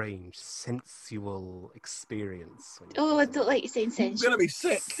strange, sensual experience. when you Oh, I kiss don't like you saying I'm sensual. gonna be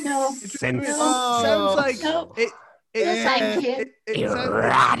sick. No. Sense- Oh, sounds like No. it. Thank you. It sounds,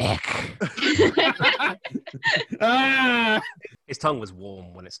 Erotic. Ah! His tongue was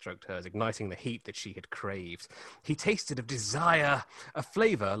warm when it stroked hers, igniting the heat that she had craved. He tasted of desire, a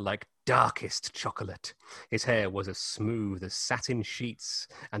flavour like darkest chocolate. His hair was as smooth as satin sheets,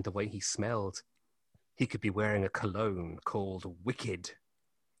 and the way he smelled. He could be wearing a cologne called Wicked.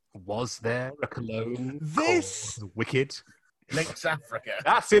 Was there a cologne This- called Wicked? Links Africa.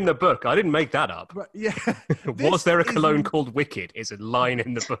 That's in the book. I didn't make that up. right, yeah. Was This there a is- cologne called Wicked? Is a line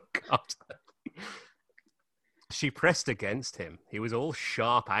in the book. She pressed against him. He was all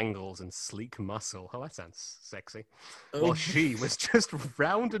sharp angles and sleek muscle. Oh, that sounds sexy. While she was just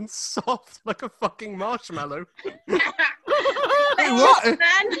round and soft like a fucking marshmallow. what?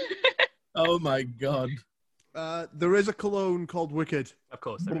 Man. Oh my god. There is a cologne called Wicked. Of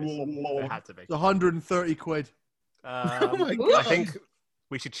course, there is. There had to be. It's 130 quid. Oh my I think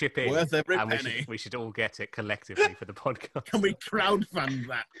We should chip in. Worth every and penny. we should all get it collectively for the podcast. Can we crowdfund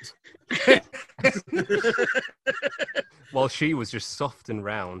that? While she was just soft and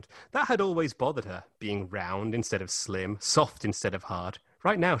round, that had always bothered her, being round instead of slim, soft instead of hard.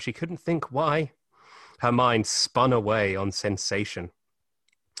 Right now, she couldn't think why. Her mind spun away on sensation.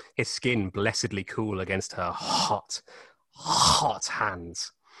 His skin blessedly cool against her hot, hot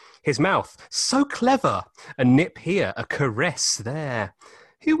hands. His mouth, so clever, a nip here, a caress there.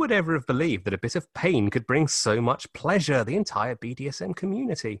 Who would ever have believed that a bit of pain could bring so much pleasure? The entire BDSM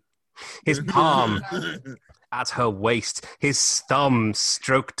community. His palm at her waist, his thumb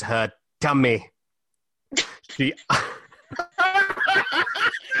stroked her tummy. She...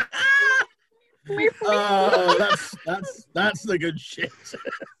 Oh, that's the good shit.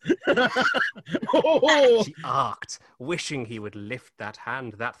 Oh. She arced, wishing he would lift that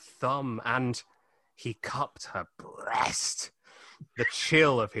hand, that thumb, and he cupped her breast. The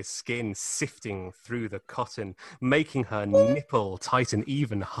chill of his skin sifting through the cotton, making her nipple tighten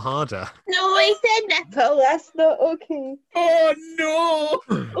even harder. No, I said nipple. That's not okay. Oh no!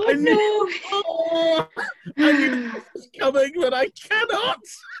 Oh no! Oh, I knew this was coming, but I cannot.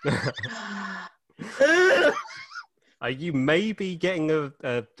 You may be getting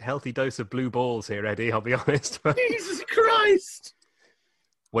a healthy dose of blue balls here, Eddie, I'll be honest. Jesus Christ!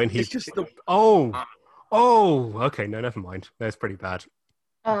 When he... It's just the... Oh, okay, no, never mind. That's pretty bad.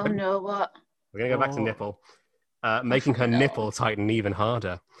 Oh no, what? We're going to go back to nipple. Making her nipple tighten even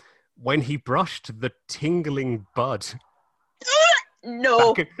harder. When he brushed the tingling bud.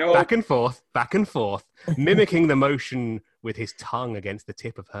 No. Back and forth, mimicking the motion with his tongue against the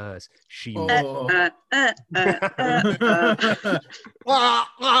tip of hers. She... Naughty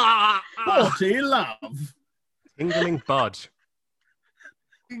love. Tingling bud.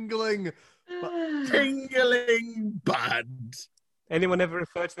 Tingling. Tingling bud. Anyone ever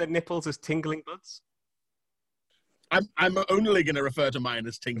refer to their nipples as tingling buds? I'm only going to refer to mine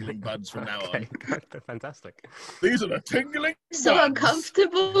as tingling buds from now on. Fantastic. These are the tingling So buds.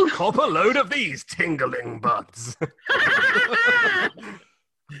 uncomfortable. Cop a load of these tingling buds.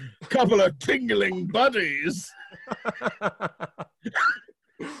 Couple of tingling buddies.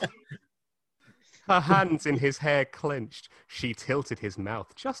 Her hands in his hair clenched. She tilted his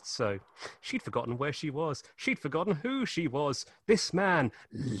mouth just so. She'd forgotten where she was. She'd forgotten who she was. This man,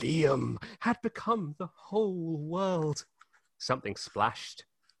 Liam, had become the whole world. Something splashed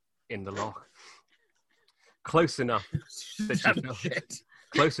in the loch. Close enough that she felt Shit.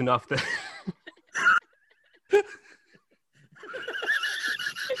 close enough that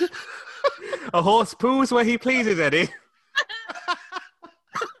a horse poos where he pleases, Eddie.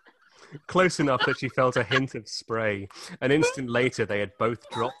 Close enough that she felt a hint of spray. An instant later, they had both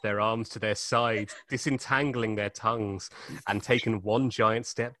dropped their arms to their sides, disentangling their tongues, and taken one giant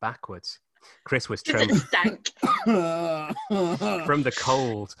step backwards. Chris was Does it trembling stink? from the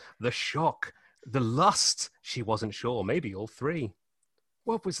cold, the shock, the lust. She wasn't sure. Maybe all three.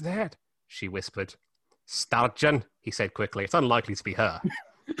 What was that? She whispered. Sturgeon, he said quickly. It's unlikely to be her.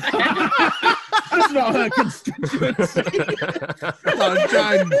 That's not her constituency.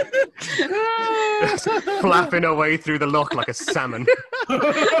 Flapping away through the loch like a salmon.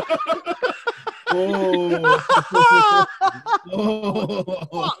 Oh.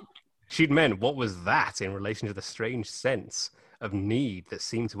 She'd meant what was that in relation to the strange sense of need that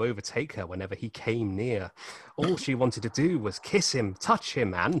seemed to overtake her whenever he came near. All she wanted to do was kiss him, touch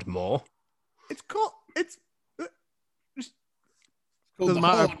him, and more. It's called. It's. Doesn't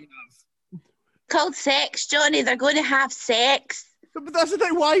matter. Called sex, Johnny. They're going to have sex. But that's the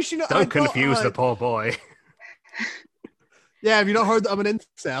thing. Why is she not? Don't confuse the poor boy. Yeah, have you not heard that I'm an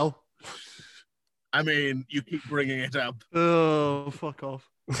incel? I mean, you keep bringing it up. Oh, fuck off.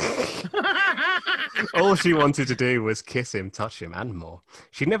 All she wanted to do was kiss him, touch him, and more.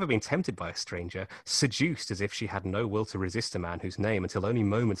 She'd never been tempted by a stranger, seduced as if she had no will to resist a man whose name, until only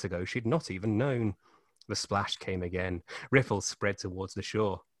moments ago, she'd not even known. The splash came again. Riffles spread towards the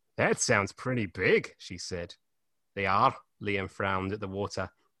shore. That sounds pretty big, she said. They are, Liam frowned at the water.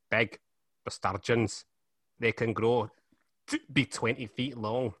 Big, but sturgeons. They can grow to be 20 feet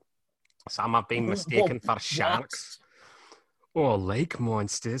long. Some have been mistaken for sharks. Or lake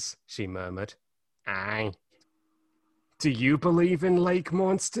monsters, she murmured. Aye. Do you believe in lake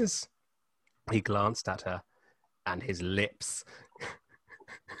monsters? He glanced at her, and his lips.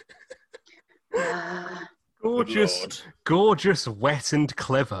 Gorgeous, wet and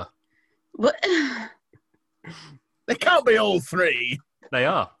clever. What? They can't be all three. They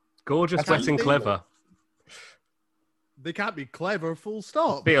are. Gorgeous, wet and clever. They can't be clever, full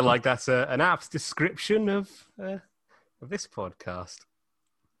stop. Feel like that's an apt description of this podcast.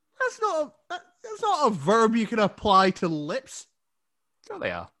 That's not a verb you can apply to lips. Sure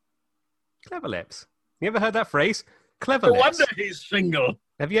they are. Clever lips. You ever heard that phrase? Clever No lips. wonder he's single.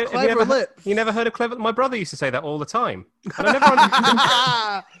 Have you Clever ever, lips. You never heard of clever? My brother used to say that all the time. And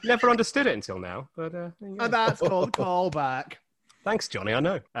I never understood it until now. But there you go. And that's called callback. Thanks, Johnny. I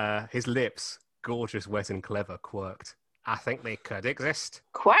know. His lips, gorgeous, wet, and clever, quirked. I think they could exist.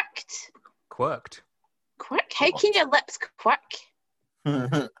 Quirked? Quirked. Quirk? How can your lips quirk?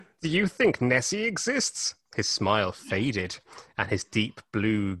 Do you think Nessie exists? His smile faded, and his deep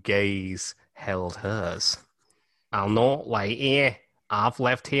blue gaze held hers. I'll not lie here. I've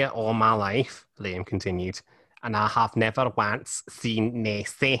lived here all my life, Liam continued, and I have never once seen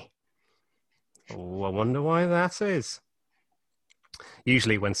Nessie. Oh, I wonder why that is.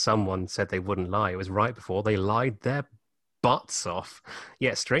 Usually when someone said they wouldn't lie, it was right before they lied their butts off.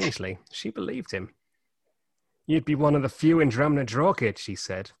 Yet, strangely, she believed him. You'd be one of the few in Dramna Droghid, she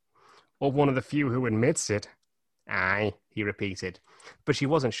said. Or one of the few who admits it. Aye, he repeated. But she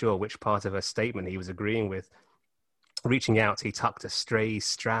wasn't sure which part of her statement he was agreeing with. Reaching out, he tucked a stray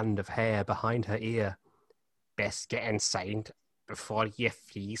strand of hair behind her ear. Best get inside before you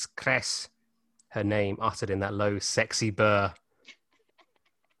freeze, Chris. Her name uttered in that low, sexy burr.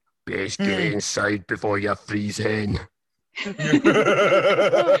 Best get inside before you freeze in.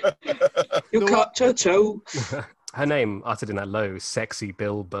 You cut your toe. Her name, uttered in that low, sexy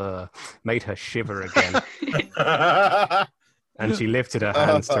Bill Burr, made her shiver again. And she lifted her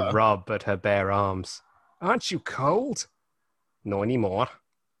hands to rub at her bare arms. Aren't you cold? No anymore.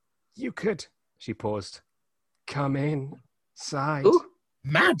 You could, she paused. Come inside. Ooh.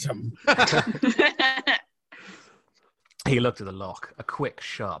 Madam. He looked at the lock, a quick,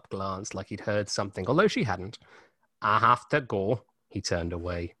 sharp glance like he'd heard something, although she hadn't. I have to go. He turned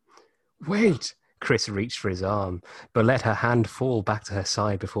away. Wait! Chris reached for his arm, but let her hand fall back to her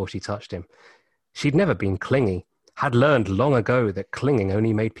side before she touched him. She'd never been clingy, had learned long ago that clinging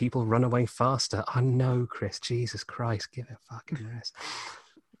only made people run away faster. I know, Chris, Jesus Christ, give it a fucking rest.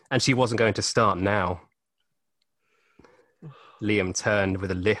 And she wasn't going to start now. Liam turned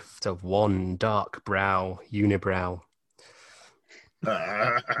with a lift of one dark brow, unibrow.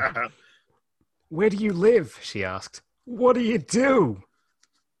 Where do you live? She asked. What do you do?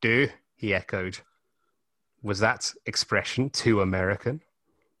 Do? He echoed. Was that expression too American?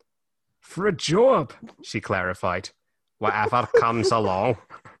 For a job, she clarified. Whatever comes along.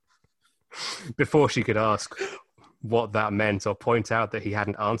 Before she could ask what that meant or point out that he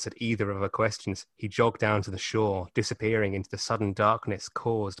hadn't answered either of her questions, he jogged down to the shore, disappearing into the sudden darkness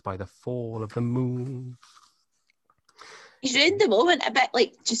caused by the fall of the moon. He's ruined the moment a bit,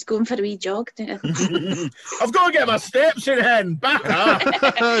 like just going for a wee jog. I've got to get my steps in, hen. Back up.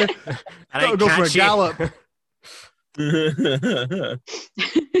 Gotta go for a gallop.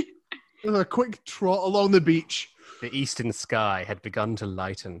 A quick trot along the beach. The eastern sky had begun to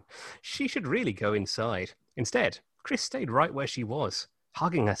lighten. She should really go inside. Instead, Chris stayed right where she was,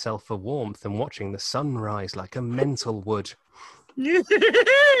 hugging herself for warmth and watching the sun rise like a mental would.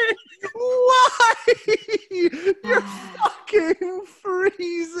 Why? You're fucking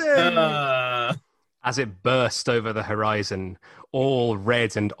freezing. As it burst over the horizon, all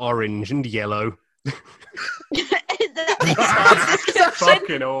red and orange and yellow.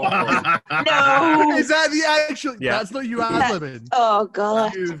 Fucking awful. No. Is that the actual? Yeah. That's not you ad-libbing. Oh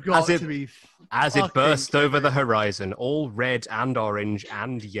god. You've got to be. As it fucking burst over the horizon, all red and orange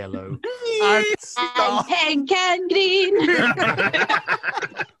and yellow. And pink and green.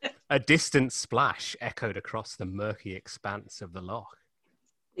 A distant splash echoed across the murky expanse of the loch.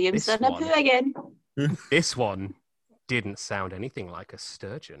 Liam's This done a one. poo again. This one didn't sound anything like a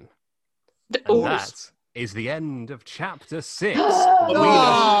sturgeon. And Oh. that is the end of chapter 6. Oh.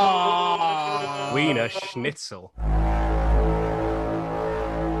 Wiener Schnitzel.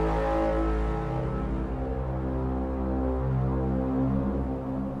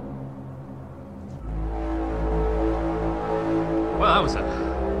 Well, that was an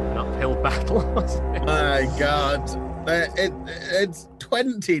uphill battle, wasn't it? My God. It's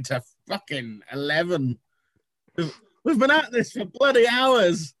 20 to fucking 11. We've been at this for bloody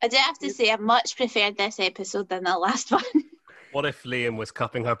hours. I do have to say, I much preferred this episode than the last one. What if Liam was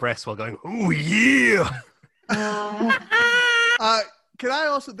cupping her breast while going, "Oh yeah"? Can I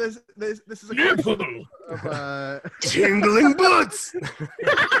also? This is a Nipple. question of, Tingling butts.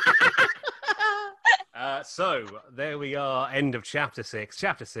 So there we are. End of chapter 6.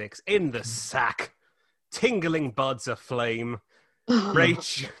 Chapter 6 in the sack. Tingling buds aflame.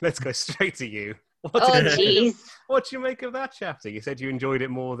 Rach, let's go straight to you. Oh jeez. What do you make of that chapter? You said you enjoyed it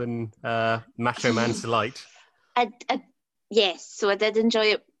more than Macho Man's Delight. I yes, so I did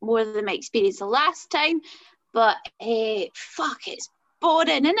enjoy it more than my experience the last time, but fuck, it's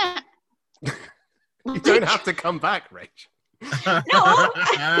boring, isn't it? You don't have to come back, Rach. No,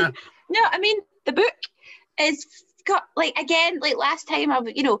 no, I mean, the book is got, like, again, like last time,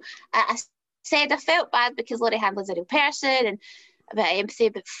 I said I felt bad because Laurie Handler's a real person and a bit of empathy,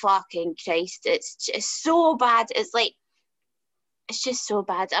 but fucking Christ, it's just so bad. It's like, it's just so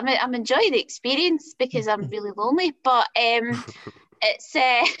bad. I'm enjoying the experience because I'm really lonely, but it's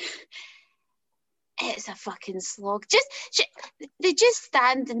a fucking slog. They just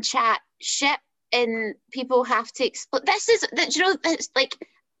stand and chat shit, and people have to explain. It's like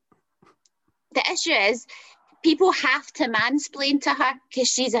the issue is people have to mansplain to her because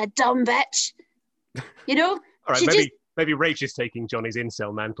she's a dumb bitch. You know. All right, maybe Rach is taking Johnny's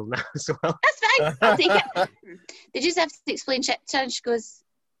incel mantle now as well. That's fine. I'll take it. They just have to explain shit to her, and she goes,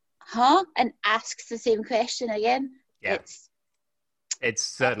 "Huh?" and asks the same question again. Yeah. It's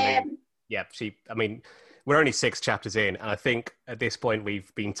certainly. Yeah, we're only 6 chapters in, and I think at this point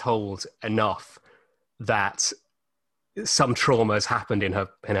we've been told enough that some trauma has happened in her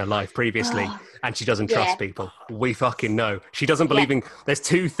life previously, and she doesn't trust people. We fucking know. She doesn't believe in... There's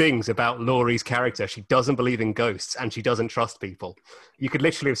 2 things about Laurie's character. She doesn't believe in ghosts, and she doesn't trust people. You could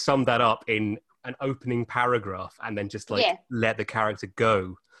literally have summed that up in an opening paragraph and then just let the character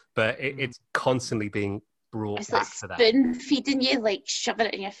go. But it's constantly being brought back to that. Spoon feeding you, like shoving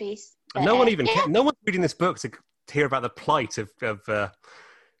it in your face. And no one even cares. No one's reading this book to hear about the plight of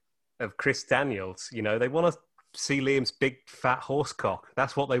Chris Daniels. You know, they want to see Liam's big fat horse cock.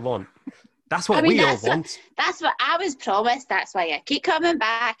 That's what they want. That's what we all want. That's what I was promised. That's why I keep coming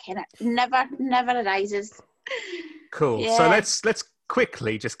back, and it never arises. Cool. Yeah. So let's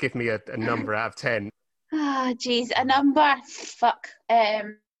quickly just give me a number out of 10. Oh, geez, a number. Fuck. I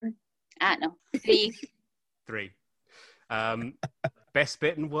don't know. 3. 3. Best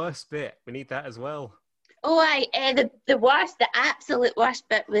bit and worst bit. We need that as well. Oh, the absolute worst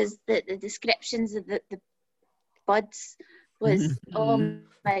bit was the descriptions of the buds. Was oh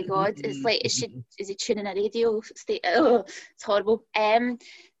my god! It's like is he tuning a radio state? Oh, it's horrible. The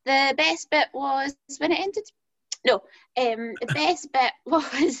best bit was when it ended. No, the best bit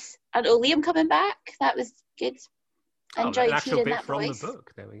was Liam coming back. That was good. I enjoyed hearing that voice from the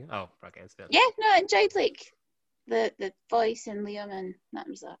book. There we go. Oh, okay, yeah, no, I enjoyed like the voice and Liam, and that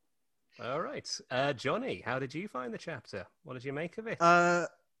was that. All right, Johnny, how did you find the chapter? What did you make of it?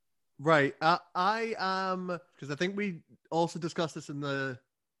 Right, I am, because I think we also discussed this in the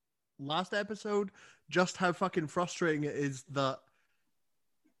last episode, just how fucking frustrating it is that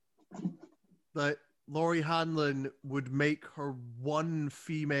Laurie Hanlon would make her one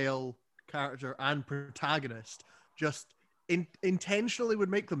female character and protagonist just intentionally would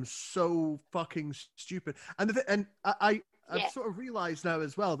make them so fucking stupid. And I've sort of realized now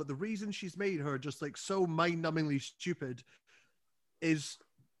as well that the reason she's made her just like so mind-numbingly stupid is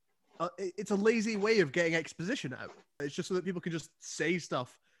it's a lazy way of getting exposition out. It's just so that people can just say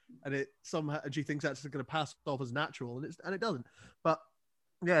stuff, and she thinks that's going to pass off as natural, and it doesn't. But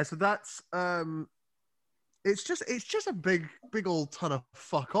yeah, so that's it's just a big old ton of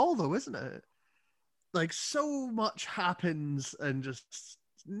fuck all though, isn't it? Like so much happens and just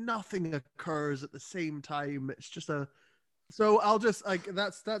nothing occurs at the same time. It's just so I'll just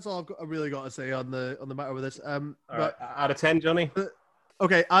that's all I've really got to say on the matter with this. All right, out of 10, Johnny.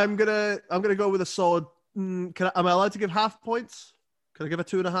 Okay, I'm gonna go with a solid. Am I allowed to give half points? Can I give a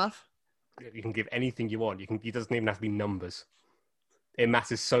 2.5? You can give anything you want. It doesn't even have to be numbers. It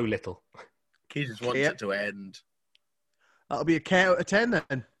matters so little. He just wants it to end. That'll be a K out of 10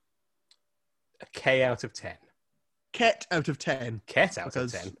 then. A K out of 10. Ket out of 10. Ket out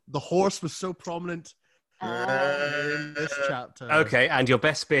of 10. The horse was so prominent in this chapter. Okay, and your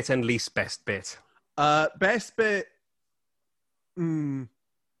best bit and least best bit. Best bit.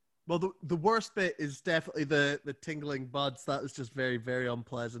 Well, the worst bit is definitely the tingling buds. That was just very, very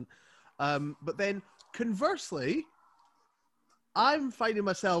unpleasant. But then, conversely, I'm finding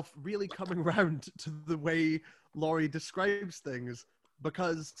myself really coming around to the way Laurie describes things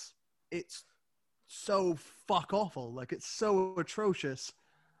because it's so fuck awful. Like, it's so atrocious.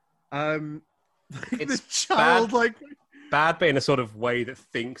 It's the child, bad, but in a sort of way that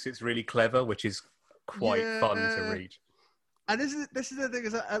thinks it's really clever, which is quite fun to read. And this is the thing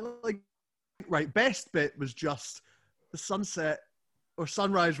is I like, right, best bit was just the sunset or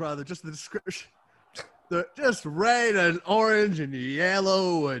sunrise rather, just the description, just red and orange and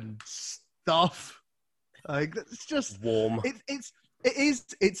yellow and stuff. Like it's just warm. It's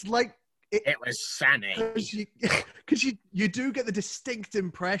like it was sunny because you do get the distinct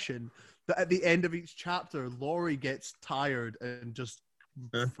impression that at the end of each chapter, Laurie gets tired and just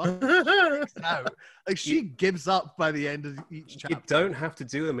fucking checks out. Like she gives up by the end of each chapter. You don't have to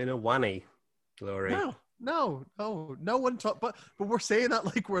do them in a wanny, Laurie. No one taught, but we're saying that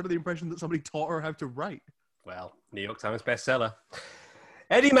like we're under the impression that somebody taught her how to write. Well, New York Times bestseller.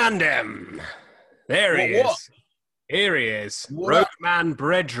 Eddie Mandem. There he is. What? Here he is. What? Rogue Man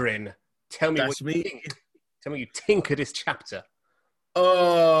Brethren. Tell me That's what you me. think. Tell me you think of this chapter.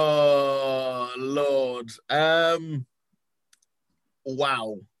 Oh, Lord.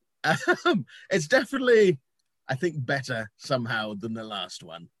 Wow. It's definitely, I think, better somehow than the last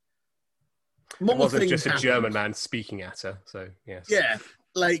one. It wasn't things just a happened. German man speaking at her, so yes. Yeah,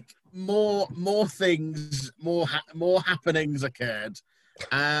 like more things, more happenings occurred.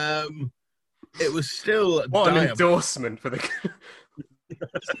 It was still What an diabolical. endorsement for the...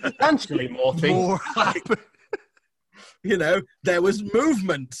 Substantially more things. More happen. You know, there was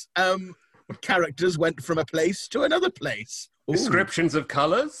movement. Characters went from a place to another place. Ooh. Descriptions of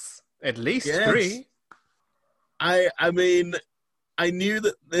colours. At least Yes. 3. I mean, I knew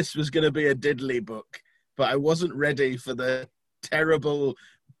that this was going to be a diddly book, but I wasn't ready for the terrible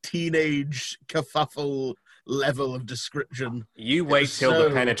teenage kerfuffle level of description. You wait was till the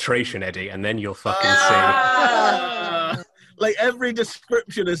so- penetration, Eddie, and then you'll fucking Ah! Like every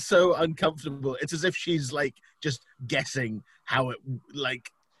description is so uncomfortable. It's as if she's like just guessing how it like.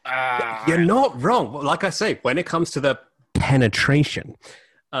 see. You're not wrong. Well, like I say, when it comes to the penetration,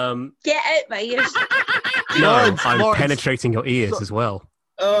 Get out my ears. no, Lawrence, I'm Lawrence. penetrating your ears as well.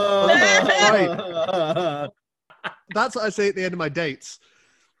 That's what I say at the end of my dates.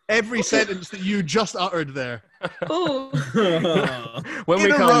 Every sentence that you just uttered there. Oh, When In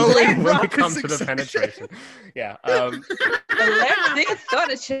we a come, row, when in we rapid come to the succession. penetration, yeah. alert the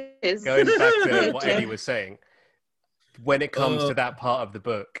authorities. Going back to what Eddie was saying, when it comes to that part of the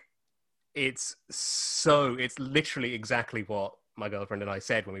book, it's literally exactly what my girlfriend and I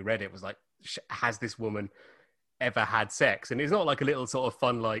said when we read it. It was like, has this woman ever had sex? And it's not like a little sort of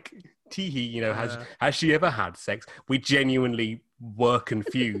fun, like, tee-hee, you know, has she ever had sex? We genuinely were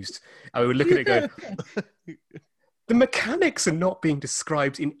confused. And we were looking at it going, the mechanics are not being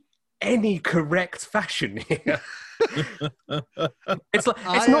described in any correct fashion here. It's like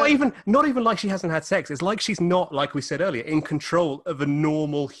it's not even like she hasn't had sex. It's like she's not, like we said earlier, in control of a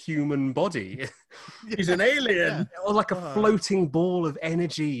normal human body. He's an alien. Or like a floating ball of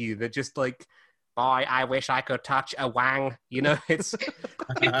energy that just like, boy, I wish I could touch a wang. You know, it's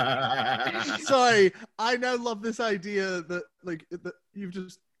Sorry, I now love this idea that like that you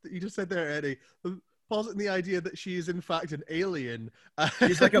just said there, Eddie. Positing the idea that she is in fact an alien.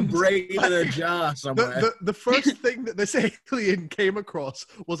 He's like a brain in a jar somewhere. The first thing that this alien came across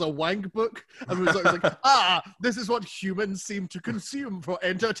was a wank book, and was like, this is what humans seem to consume for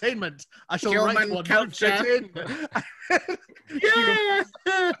entertainment. I shall write Human one culture." to fit in. Yeah.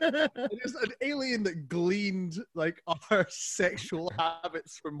 It's an alien that gleaned like our sexual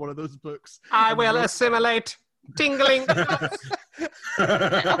habits from one of those books. I will assimilate. Tingling.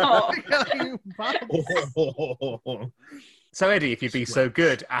 Oh. So Eddie, if you'd be so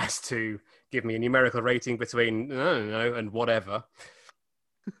good as to give me a numerical rating between I don't know and whatever.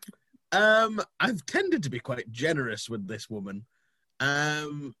 I've tended to be quite generous with this woman.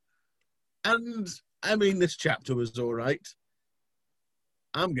 And I mean, this chapter was all right.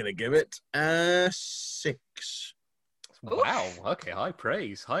 I'm going to give it a 6. Wow. Okay. High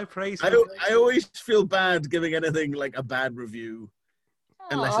praise. High praise. I always feel bad giving anything like a bad review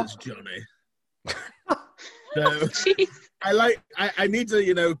unless it's Johnny. So Jeez. I need to,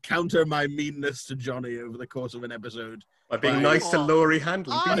 you know, counter my meanness to Johnny over the course of an episode. By being Right. nice to Laurie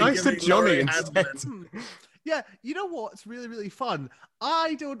Handlin. Be Ah, nice to giving Johnny Laurie instead. Handlin. Yeah, you know what's really, really fun?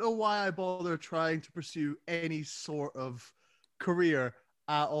 I don't know why I bother trying to pursue any sort of career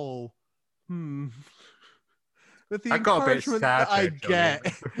at all. With the I got a bit encouragement sad that I there,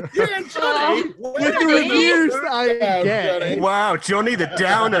 get. Yeah, Johnny. With the reviews that I get. Wow, Johnny the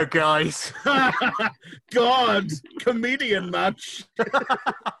Downer, guys. God, comedian match.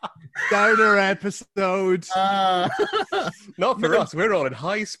 Downer episode. Not for us. We're all in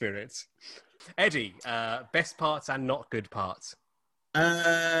high spirits. Eddie, best parts and not good parts.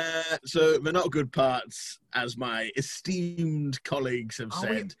 So the not good parts, as my esteemed colleagues have Are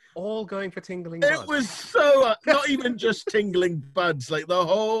we said, all going for tingling it buds? was so not even just tingling buds, like the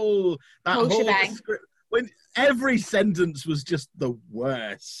whole Whole shebang. script. When every sentence was just the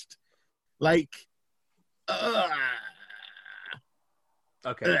worst, like.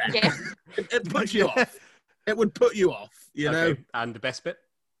 Okay. Yeah. It puts you off. It would put you off, you know. Okay. And the best bit?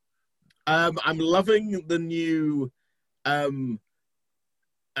 I'm loving the new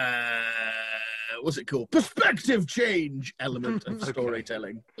what's it called? Perspective change element of Okay.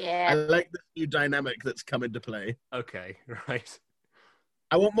 storytelling. I Yeah. like this new dynamic that's come into play. Okay, right.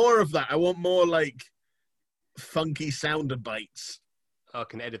 I want more of that. I want more like funky sounder bites. I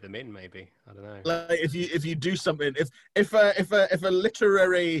can edit them in, maybe. I don't know. Like if you do something, if a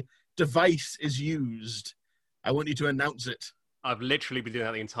literary device is used, I want you to announce it. I've literally been doing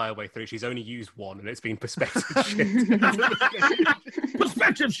that the entire way through. She's only used one, and it's been perspective shift.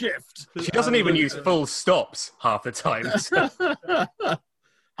 Perspective shift. She doesn't even use full stops half the time. So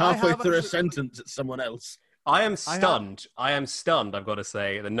Halfway have through a actually- sentence, it's someone else. I am stunned. I am stunned, I've got to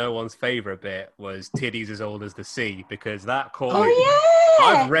say, that no one's favourite bit was Titties as Old as the Sea, because that caught me. Oh yeah.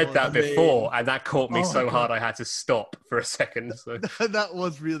 I've read that I mean- before, and that caught me Oh, so God. hard I had to stop for a second. So That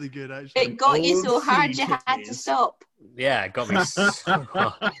was really good, actually. It got you so Old hard sea you had to titties. stop. yeah, it got me so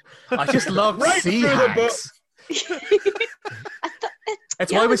hard. I just love Right sea through the hags. I thought,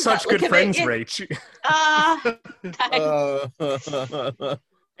 That's why we're Young's such not good looking at friends, you. Rach. thanks.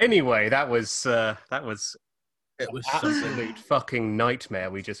 Anyway, that was It was absolute fucking nightmare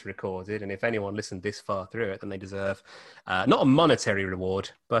we just recorded, and if anyone listened this far through it, then they deserve not a monetary reward,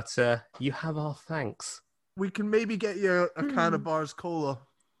 but you have our thanks. We can maybe get you a can of Bars Cola.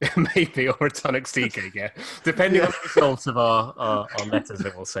 Maybe, or a tonic sea cake, yeah. Depending on the results of our letters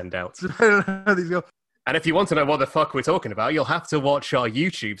that we'll send out. Depending on how these go. And if you want to know what the fuck we're talking about, you'll have to watch our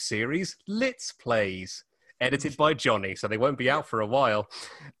YouTube series, Lit's Plays, edited by Johnny, so they won't be out for a while.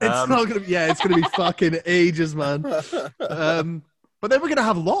 It's not gonna be. Yeah, it's gonna be fucking ages, man. But then we're gonna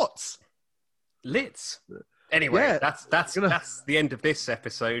have lots. Lits. Anyway, Yeah. that's the end of this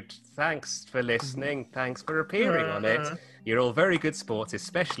episode. Thanks for listening. Thanks for appearing on it. You're all very good sports,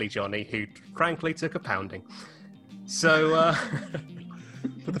 especially Johnny, who frankly took a pounding. So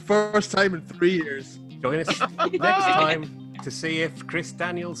For the first time in 3 years. join us next time to see if Chris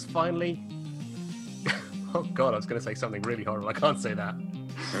Daniels finally... Oh God, I was going to say something really horrible. I can't say that.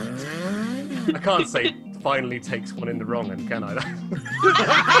 I can't say finally takes one in the wrong end, can I?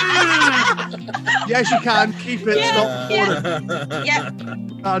 Yes, you can. Keep it. Yeah, Stop. yeah.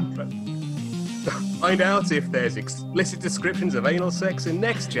 Find out if there's explicit descriptions of anal sex in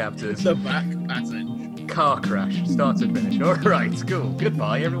next chapters. The back passage. Car crash, start to finish. All right, cool.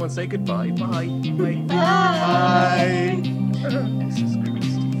 Goodbye. Everyone say goodbye. Bye. Bye. Bye. Jesus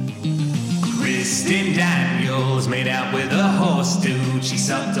Christ. Kristen Daniels made out with a horse dude. She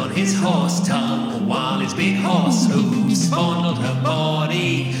sucked on his horse tongue while his big horse hooves fondled her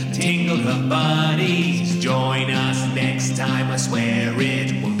body, tingled her body. Join us next time. I swear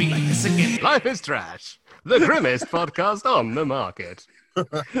it won't be like this again. Life is Trash, the grimmest podcast on the market.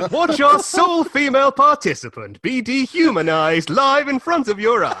 Watch our sole female participant be dehumanized live in front of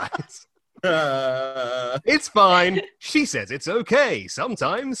your eyes. It's fine. She says it's okay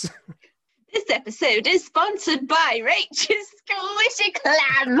sometimes. This episode is sponsored by Rachel's Squishy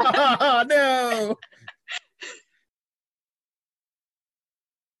Clam. Oh, no.